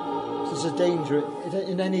 So there's a danger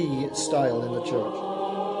in any style in the church.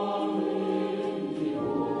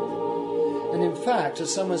 And in fact,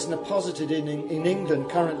 as someone's posited in England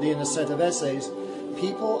currently in a set of essays,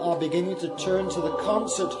 people are beginning to turn to the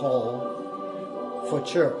concert hall for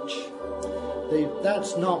church.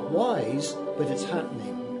 That's not wise, but it's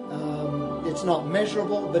happening. It's not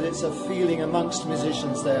measurable, but it's a feeling amongst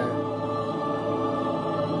musicians there.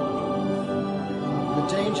 The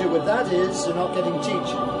danger with that is they're not getting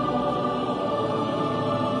teaching.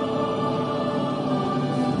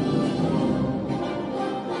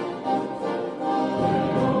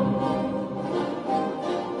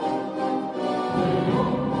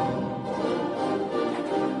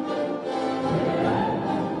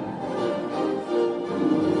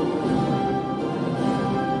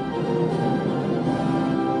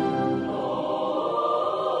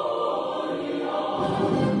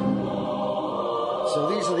 So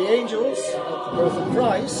these are the angels at the birth of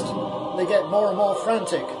Christ. They get more and more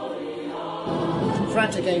frantic.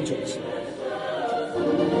 Frantic angels.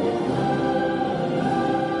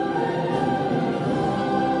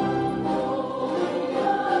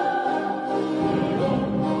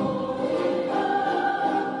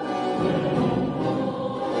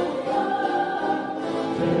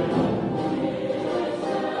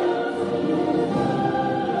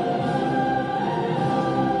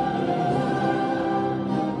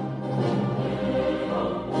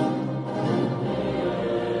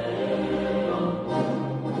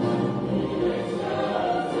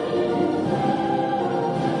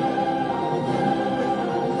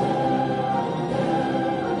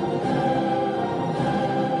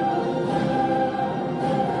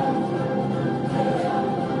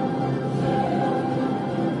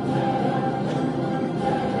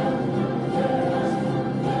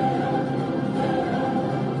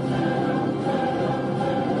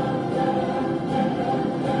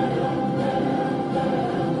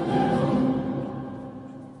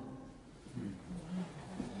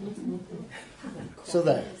 So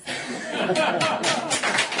there.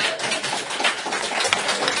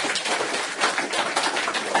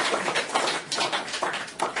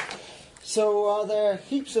 So are there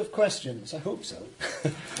heaps of questions? I hope so.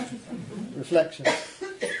 Reflections,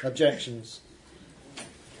 objections.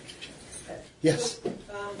 Yes.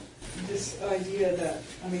 This idea that,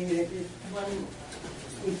 one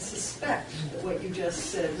would suspect that what you just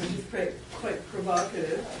said, which is quite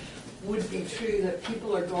provocative, would be true, that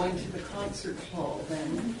people are going to the concert hall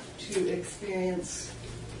then to experience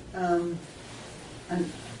a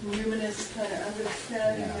numinous kind of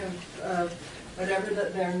understanding of whatever,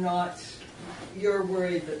 that they're not, you're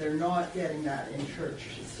worried that they're not getting that in church.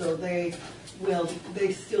 So they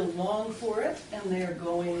still long for it and they're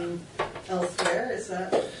going elsewhere. Is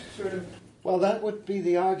that sort of... Well, that would be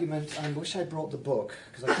the argument. I wish I brought the book,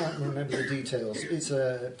 because I can't remember the details. It's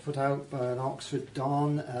put out by an Oxford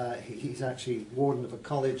Don. He's actually warden of a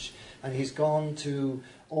college, and he's gone to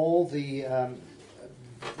all the...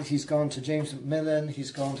 he's gone to James Macmillan, he's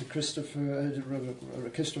gone to Christophers,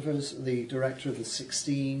 the director of the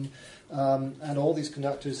 16, and all these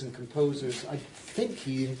conductors and composers. I think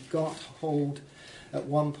he got hold at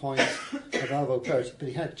one point of Alvo Pert, but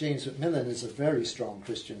he had James Macmillan as a very strong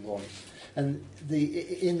Christian voice. And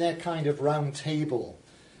in their kind of round table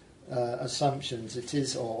assumptions, it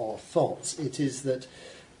is, or thoughts, it is that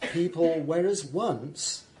people, whereas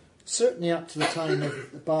once, certainly up to the time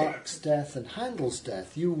of Bach's death and Handel's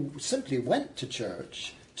death, you simply went to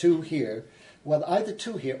church to hear, well, either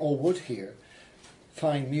to hear or would hear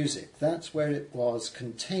fine music. That's where it was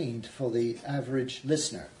contained for the average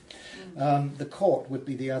listener. The court would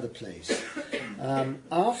be the other place.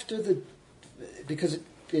 Because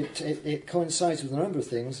it coincides with a number of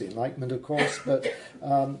things, the Enlightenment, of course, but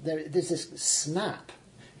there's this snap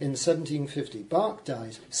in 1750. Bach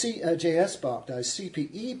dies, J.S. Bach dies,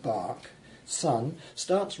 C.P.E. Bach, son,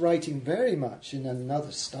 starts writing very much in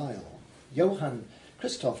another style. Johann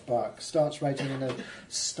Christoph Bach starts writing in a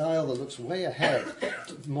style that looks way ahead,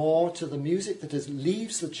 more to the music that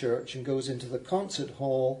leaves the church and goes into the concert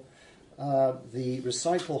hall, the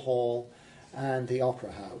recital hall, and the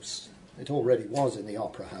opera house. It already was in the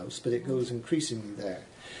opera house, but it goes increasingly there.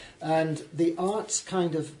 And the arts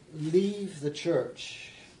kind of leave the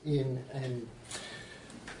church in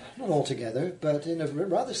not altogether, but in a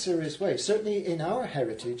rather serious way. Certainly in our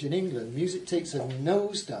heritage in England, music takes a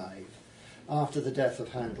nosedive after the death of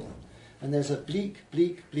Handel. And there's a bleak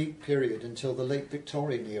period until the late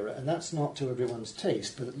Victorian era, and that's not to everyone's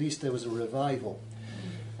taste, but at least there was a revival.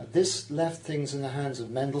 This left things in the hands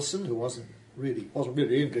of Mendelssohn, who wasn't really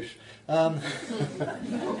English,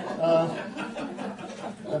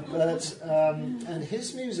 And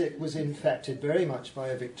his music was infected very much by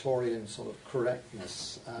a Victorian sort of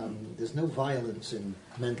correctness. There's no violence in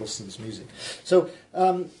Mendelssohn's music. So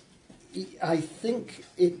I think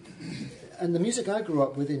it, and the music I grew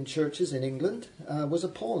up with in churches in England was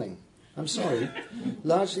appalling. I'm sorry.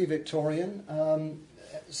 Largely Victorian.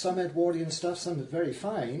 Some Edwardian stuff, some is very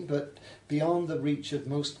fine, but beyond the reach of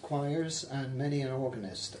most choirs and many an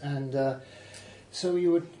organist. And so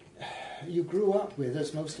you grew up with,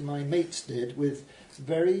 as most of my mates did, with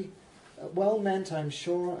very well-meant, I'm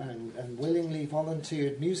sure, and willingly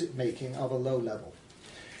volunteered music making of a low level.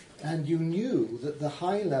 And you knew that the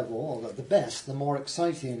high level, or that the best, the more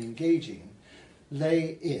exciting and engaging,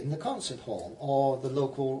 lay in the concert hall or the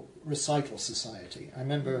local recital society. I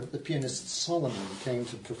remember the pianist Solomon came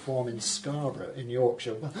to perform in Scarborough in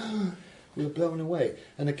Yorkshire. We were blown away.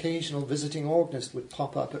 An occasional visiting organist would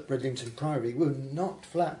pop up at Bridlington Priory. We were knocked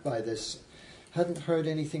flat by this. Hadn't heard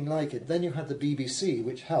anything like it. Then you had the BBC,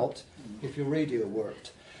 which helped if your radio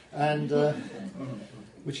worked. And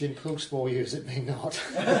which in post-war years it may not.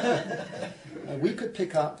 We could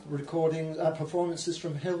pick up recordings, performances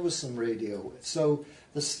from Hilversum Radio. So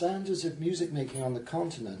the standards of music making on the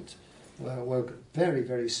continent were very,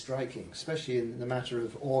 very striking, especially in the matter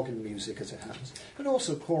of organ music, as it happens, but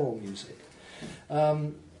also choral music.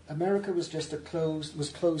 America was just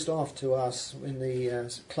closed off to us in the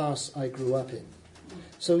class I grew up in.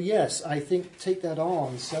 So yes, I think take that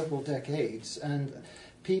on several decades, and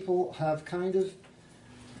people have kind of.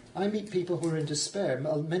 I meet people who are in despair,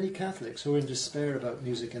 many Catholics who are in despair about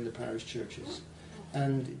music in the parish churches.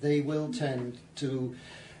 And they will tend to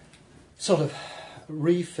sort of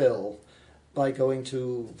refill by going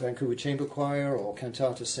to Vancouver Chamber Choir or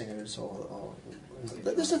cantata singers. Or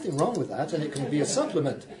there's nothing wrong with that, and it can be a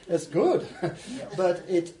supplement. It's good. But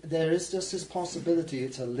there is just this possibility,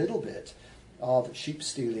 it's a little bit of sheep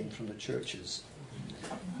stealing from the churches.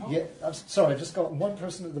 Yeah, I'm sorry, I just got one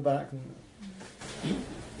person at the back.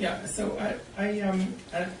 Yeah, so I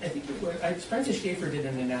think it was, Francis Schaeffer did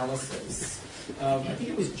an analysis. I think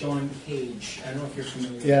it was John Cage. I don't know if you're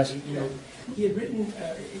familiar. Yes. He had written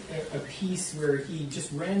a piece where he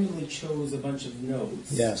just randomly chose a bunch of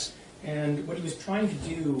notes. Yes. And what he was trying to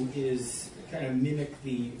do is kind of mimic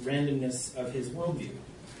the randomness of his worldview.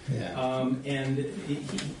 Yeah. And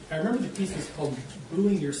I remember the piece was called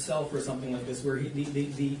 "Booing Yourself" or something like this, where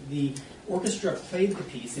the orchestra played the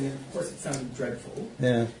piece, and of course it sounded dreadful.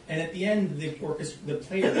 Yeah. And at the end, the players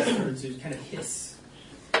started to kind of hiss.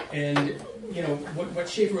 And what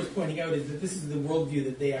Schaeffer was pointing out is that this is the worldview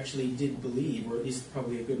that they actually did believe, or at least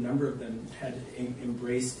probably a good number of them had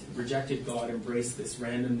rejected God, embraced this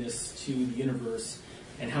randomness to the universe.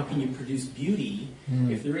 And how can you produce beauty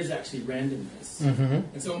if there is actually randomness? Mm-hmm.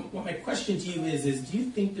 And so what my question to you is do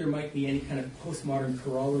you think there might be any kind of postmodern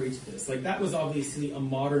corollary to this? Like, that was obviously a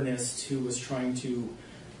modernist who was trying to,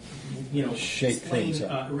 explain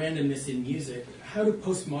randomness in music. How do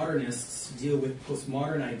postmodernists deal with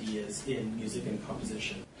postmodern ideas in music and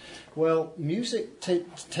composition? Well, music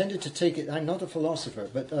tended to take it. I'm not a philosopher,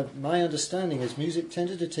 but my understanding is music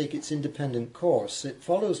tended to take its independent course. It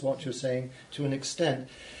follows what you're saying to an extent.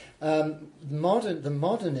 The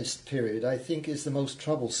modernist period, I think, is the most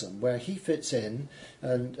troublesome, where he fits in,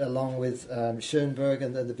 and along with Schoenberg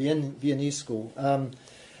and the Viennese school.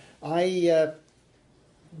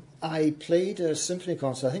 I played a symphony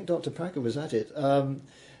concert. I think Dr. Packer was at it.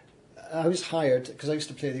 I was hired, because I used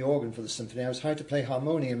to play the organ for the symphony, I was hired to play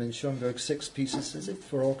harmonium in Schoenberg's 6 pieces, is it,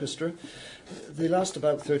 for orchestra. They last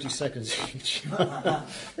about 30 seconds each.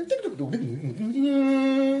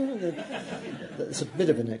 It's a bit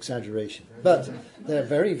of an exaggeration. But they're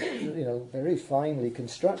very, very finely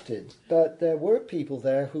constructed. But there were people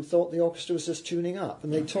there who thought the orchestra was just tuning up,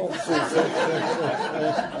 and they talked through.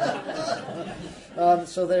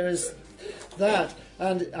 So there is that.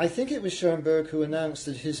 And I think it was Schoenberg who announced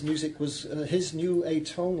that his music was, his new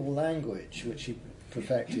atonal language, which he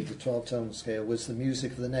perfected, the 12-tone scale, was the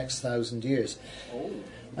music of the next 1,000 years. Oh.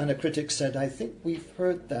 And a critic said, I think we've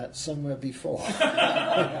heard that somewhere before.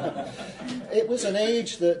 It was an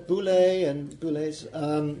age that Boulez,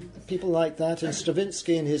 people like that, and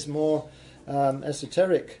Stravinsky in his more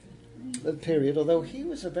esoteric period, although he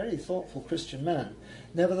was a very thoughtful Christian man,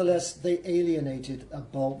 nevertheless, they alienated a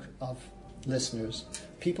bulk of listeners,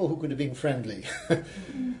 people who could have been friendly.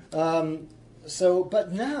 But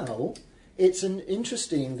now it's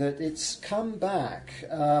interesting that it's come back,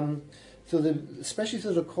 especially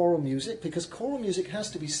through the choral music, because choral music has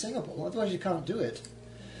to be singable, otherwise you can't do it.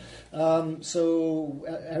 So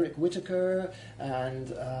Eric Whittaker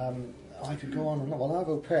and I could go on and on. Well,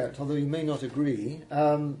 Arvo Pärt, although you may not agree,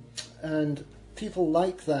 and people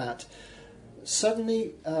like that,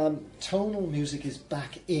 suddenly tonal music is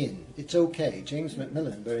back in. It's okay. James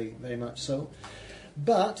Macmillan, very, very much so.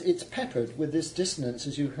 But it's peppered with this dissonance,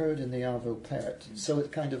 as you heard in the Arvo Pärt. So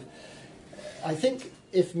it kind of... I think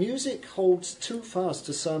if music holds too fast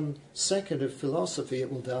to some secular philosophy,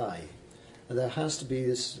 it will die. And there has to be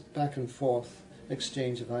this back and forth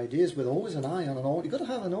exchange of ideas with always an eye on an audience. You've got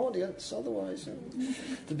to have an audience, otherwise...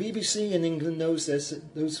 The BBC in England knows this.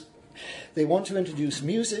 They want to introduce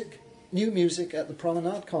new music at the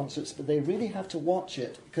Promenade concerts, but they really have to watch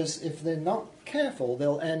it, because if they're not careful,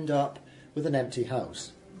 they'll end up with an empty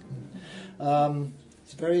house.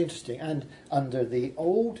 It's very interesting. And under the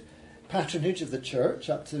old patronage of the church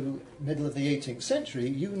up to middle of the 18th century,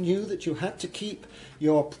 you knew that you had to keep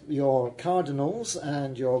your cardinals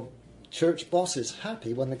and your church bosses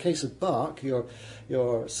happy. Well, in the case of Bach,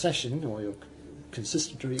 your session or your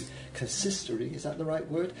consistory, is that the right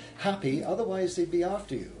word? Happy, otherwise they'd be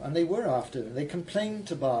after you. And they were after him. They complained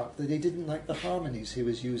to Bach that they didn't like the harmonies he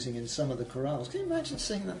was using in some of the chorales. Can you imagine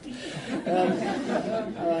saying that?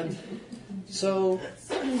 So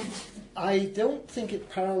I don't think it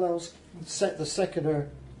parallels the secular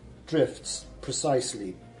drifts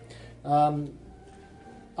precisely.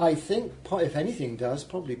 I think, if anything does,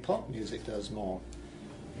 probably pop music does more.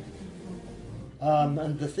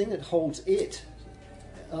 And the thing that holds it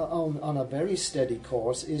on a very steady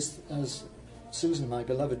course is, as Susan, my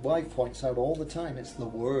beloved wife, points out all the time, it's the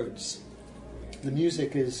words. The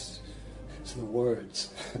music it's the words.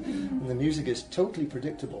 And the music is totally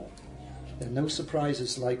predictable. There are no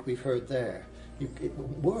surprises like we've heard there. It will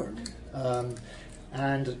work.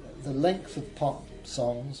 And the length of pop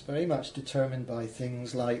songs very much determined by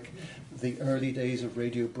things like the early days of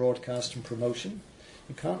radio broadcast and promotion.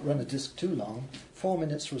 You can't run a disc too long, 4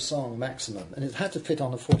 minutes for a song maximum, and it had to fit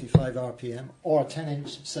on a 45 RPM or a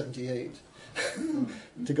 10-inch 78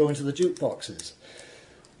 to go into the jukeboxes.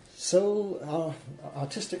 So our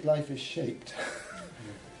artistic life is shaped.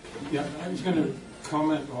 Yeah, I was going to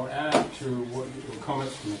comment or add to what your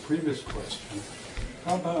comments from the previous question.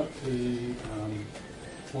 How about the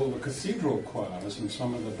cathedral choirs in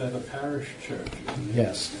some of the better parish churches?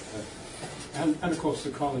 Yes. And of course the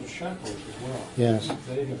college chapels as well. Yes.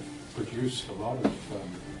 They have produced a lot of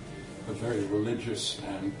very religious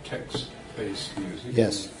and text-based music.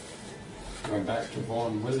 Yes. Going back to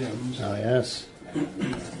Vaughan Williams. Oh, yes. And,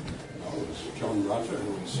 it was John Rutter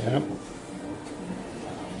who was Yep.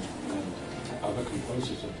 and other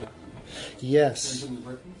composers of that. Yes.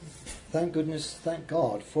 Britain. Thank goodness, thank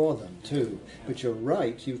God for them too. But you're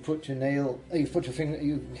right. You hit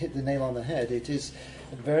the nail on the head. It is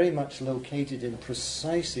very much located in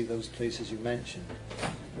precisely those places you mentioned.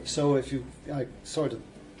 So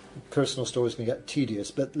personal stories can get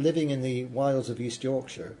tedious, but living in the wilds of East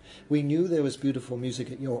Yorkshire, we knew there was beautiful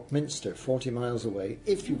music at York Minster, 40 miles away,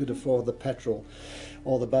 if you could afford the petrol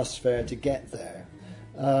or the bus fare to get there.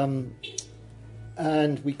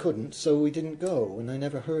 And we couldn't, so we didn't go, and I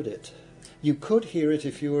never heard it. You could hear it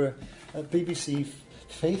if you were at BBC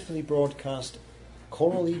faithfully broadcast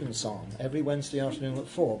Choral Evensong every Wednesday afternoon at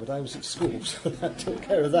 4, but I was at school, so that took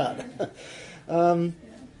care of that. Well,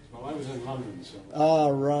 I was in London, so... Ah,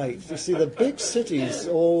 right. You see, the big cities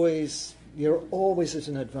you're always at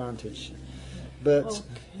an advantage. But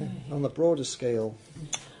on the broader scale...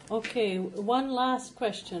 Okay, one last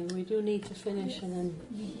question. We do need to finish and then...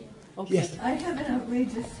 Okay. Yes. I have an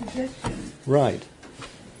outrageous suggestion. Right.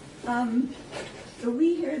 So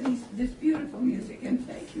we hear this beautiful music, and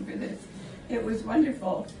thank you for this. It was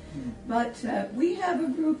wonderful. But we have a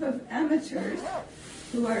group of amateurs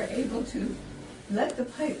who are able to let the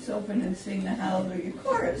pipes open and sing the Hallelujah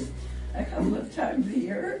Chorus a couple of times a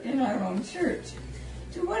year in our own church.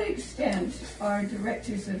 To what extent are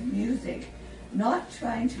directors of music not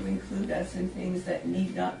trying to include us in things that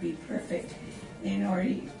need not be perfect in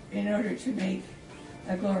order to make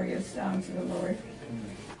a glorious sound to the Lord?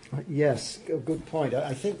 Yes, a good point.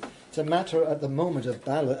 I think it's a matter at the moment of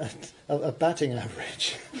batting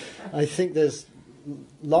average. I think there's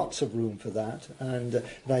lots of room for that, and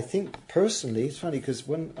I think personally, it's funny because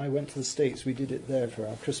when I went to the States, we did it there for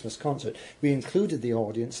our Christmas concert. We included the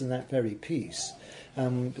audience in that very piece.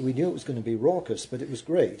 We knew it was going to be raucous, but it was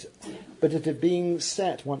great. But it had been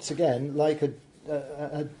set once again like it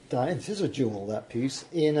is a jewel, that piece,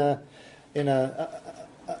 in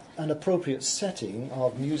an appropriate setting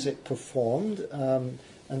of music performed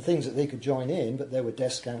and things that they could join in, but there were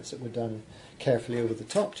descants that were done carefully over the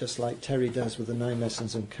top, just like Terry does with the 9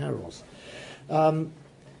 Lessons and Carols.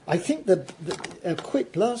 I think a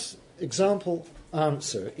quick last example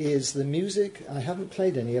answer is the music. I haven't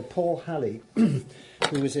played any of Paul Halley, who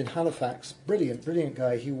was in Halifax. Brilliant, brilliant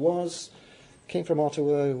guy. Came from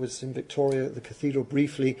Ottawa, was in Victoria at the cathedral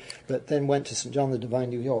briefly, but then went to St. John the Divine,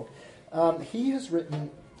 New York. He has written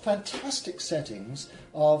fantastic settings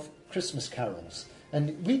of Christmas carols.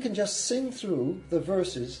 And we can just sing through the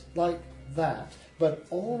verses like that, but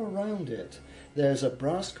all around it, there's a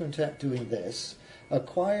brass quintet doing this, a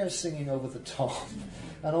choir singing over the top,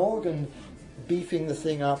 an organ beefing the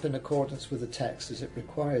thing up in accordance with the text as it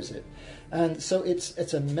requires it. And so it's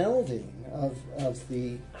a melding of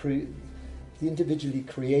the individually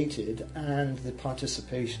created and the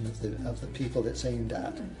participation of the people it's aimed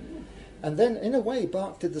at. And then, in a way,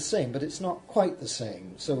 Bach did the same, but it's not quite the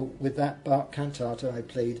same. So with that Bach cantata I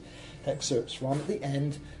played excerpts from, at the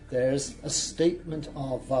end there's a statement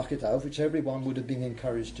of Wachet auf, which everyone would have been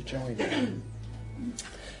encouraged to join in.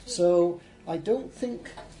 So I don't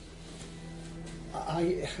think...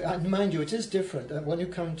 I mind you, it is different. When you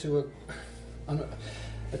come to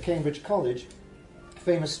a Cambridge college,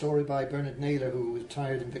 famous story by Bernard Naylor, who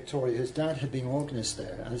retired in Victoria. His dad had been organist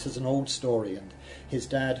there, and this is an old story, and his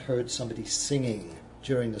dad heard somebody singing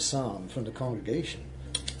during the psalm from the congregation.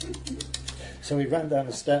 So he ran down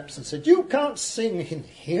the steps and said, "You can't sing in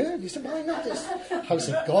here." He said, "Why not? It's house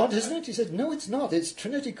of God, isn't it?" He said, "No, it's not. It's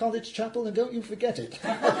Trinity College Chapel, and don't you forget it."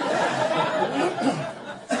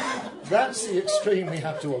 That's the extreme we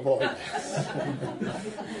have to avoid.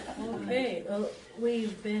 Okay, well,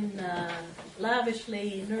 we've been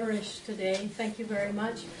lavishly nourished today. Thank you very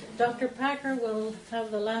much. Dr. Packer will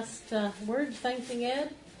have the last word, thanking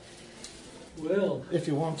Ed. Well, if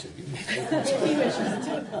you want to.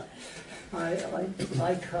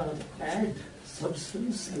 I can't add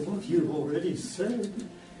substance to what you've already said.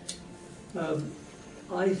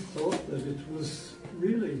 I thought that it was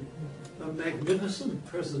really a magnificent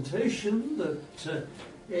presentation that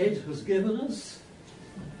Ed has given us.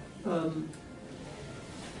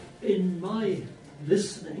 In my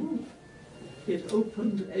listening, it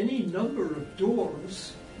opened any number of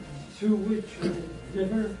doors through which I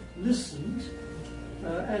never listened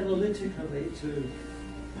analytically to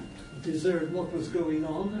discern what was going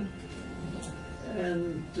on.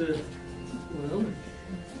 And, well,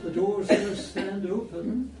 the doors now stand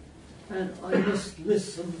open, and I must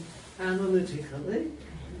listen analytically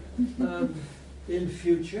in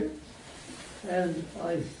future. And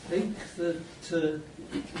I think that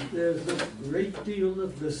there's a great deal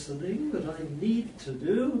of listening that I need to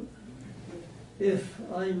do if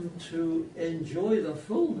I'm to enjoy the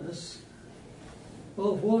fullness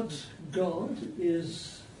of what God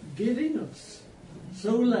is giving us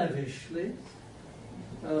so lavishly.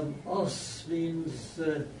 Us means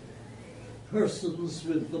persons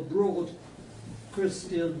with the broad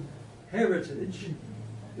Christian heritage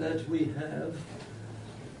that we have.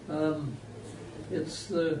 It's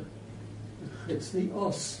the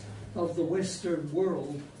us of the Western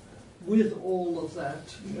world with all of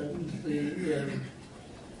that and the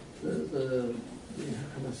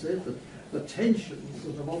tensions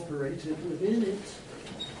that have operated within it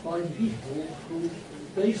by people who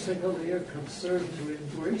basically are concerned to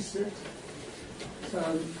embrace it.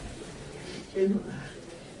 How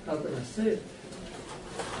can I say it?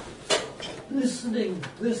 Listening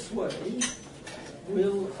this way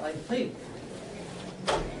will, I think,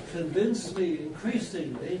 convince me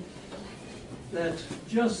increasingly that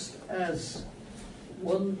just as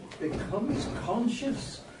one becomes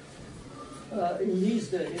conscious in these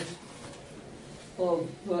days of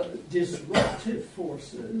disruptive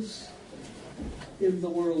forces in the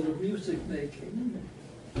world of music making,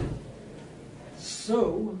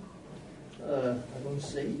 so, I won't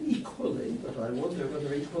say equally, but I wonder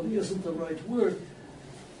whether equally isn't the right word,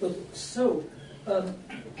 but so,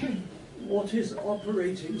 what is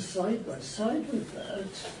operating side by side with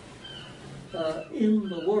that in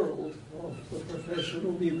the world of the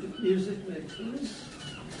professional music makers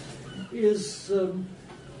is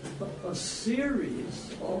a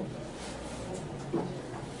series of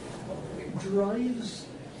drives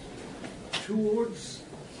towards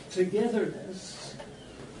togetherness.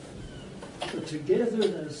 The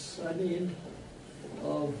togetherness, I mean,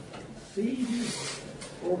 of themes,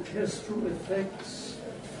 orchestral effects,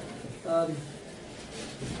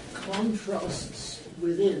 contrasts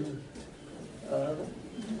within,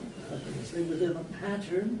 within a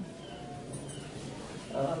pattern.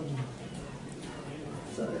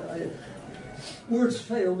 Words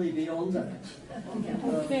fail me beyond that.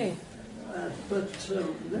 Okay. But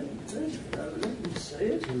let me say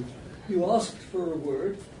it. You asked for a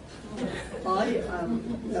word. I am.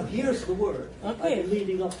 Now here's the word. Okay. I've been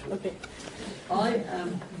leading up to it. Okay. I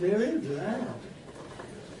am very glad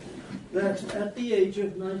that at the age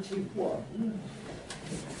of 91,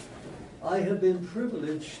 I have been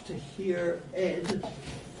privileged to hear Ed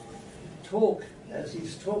talk as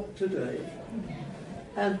he's talked today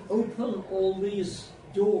and open all these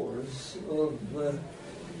doors of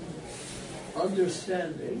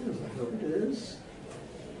understanding, as I hope it is,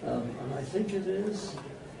 and I think it is,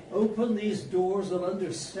 open these doors of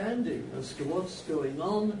understanding as to what's going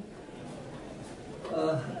on,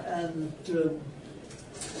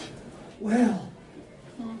 well,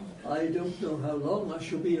 I don't know how long I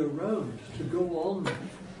shall be around to go on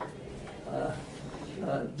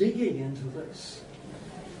digging into this.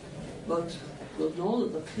 But the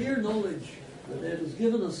clear knowledge that Ed has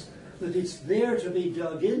given us, that it's there to be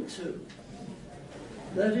dug into,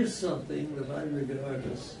 that is something that I regard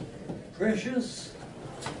as precious.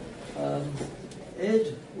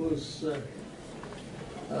 Ed was,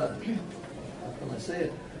 how can I say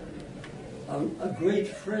it, a great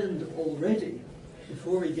friend already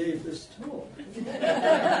before he gave this talk.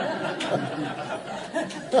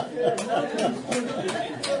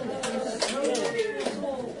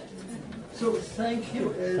 So thank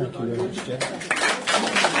you, Ed. Thank you very much,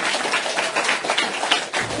 Jeff.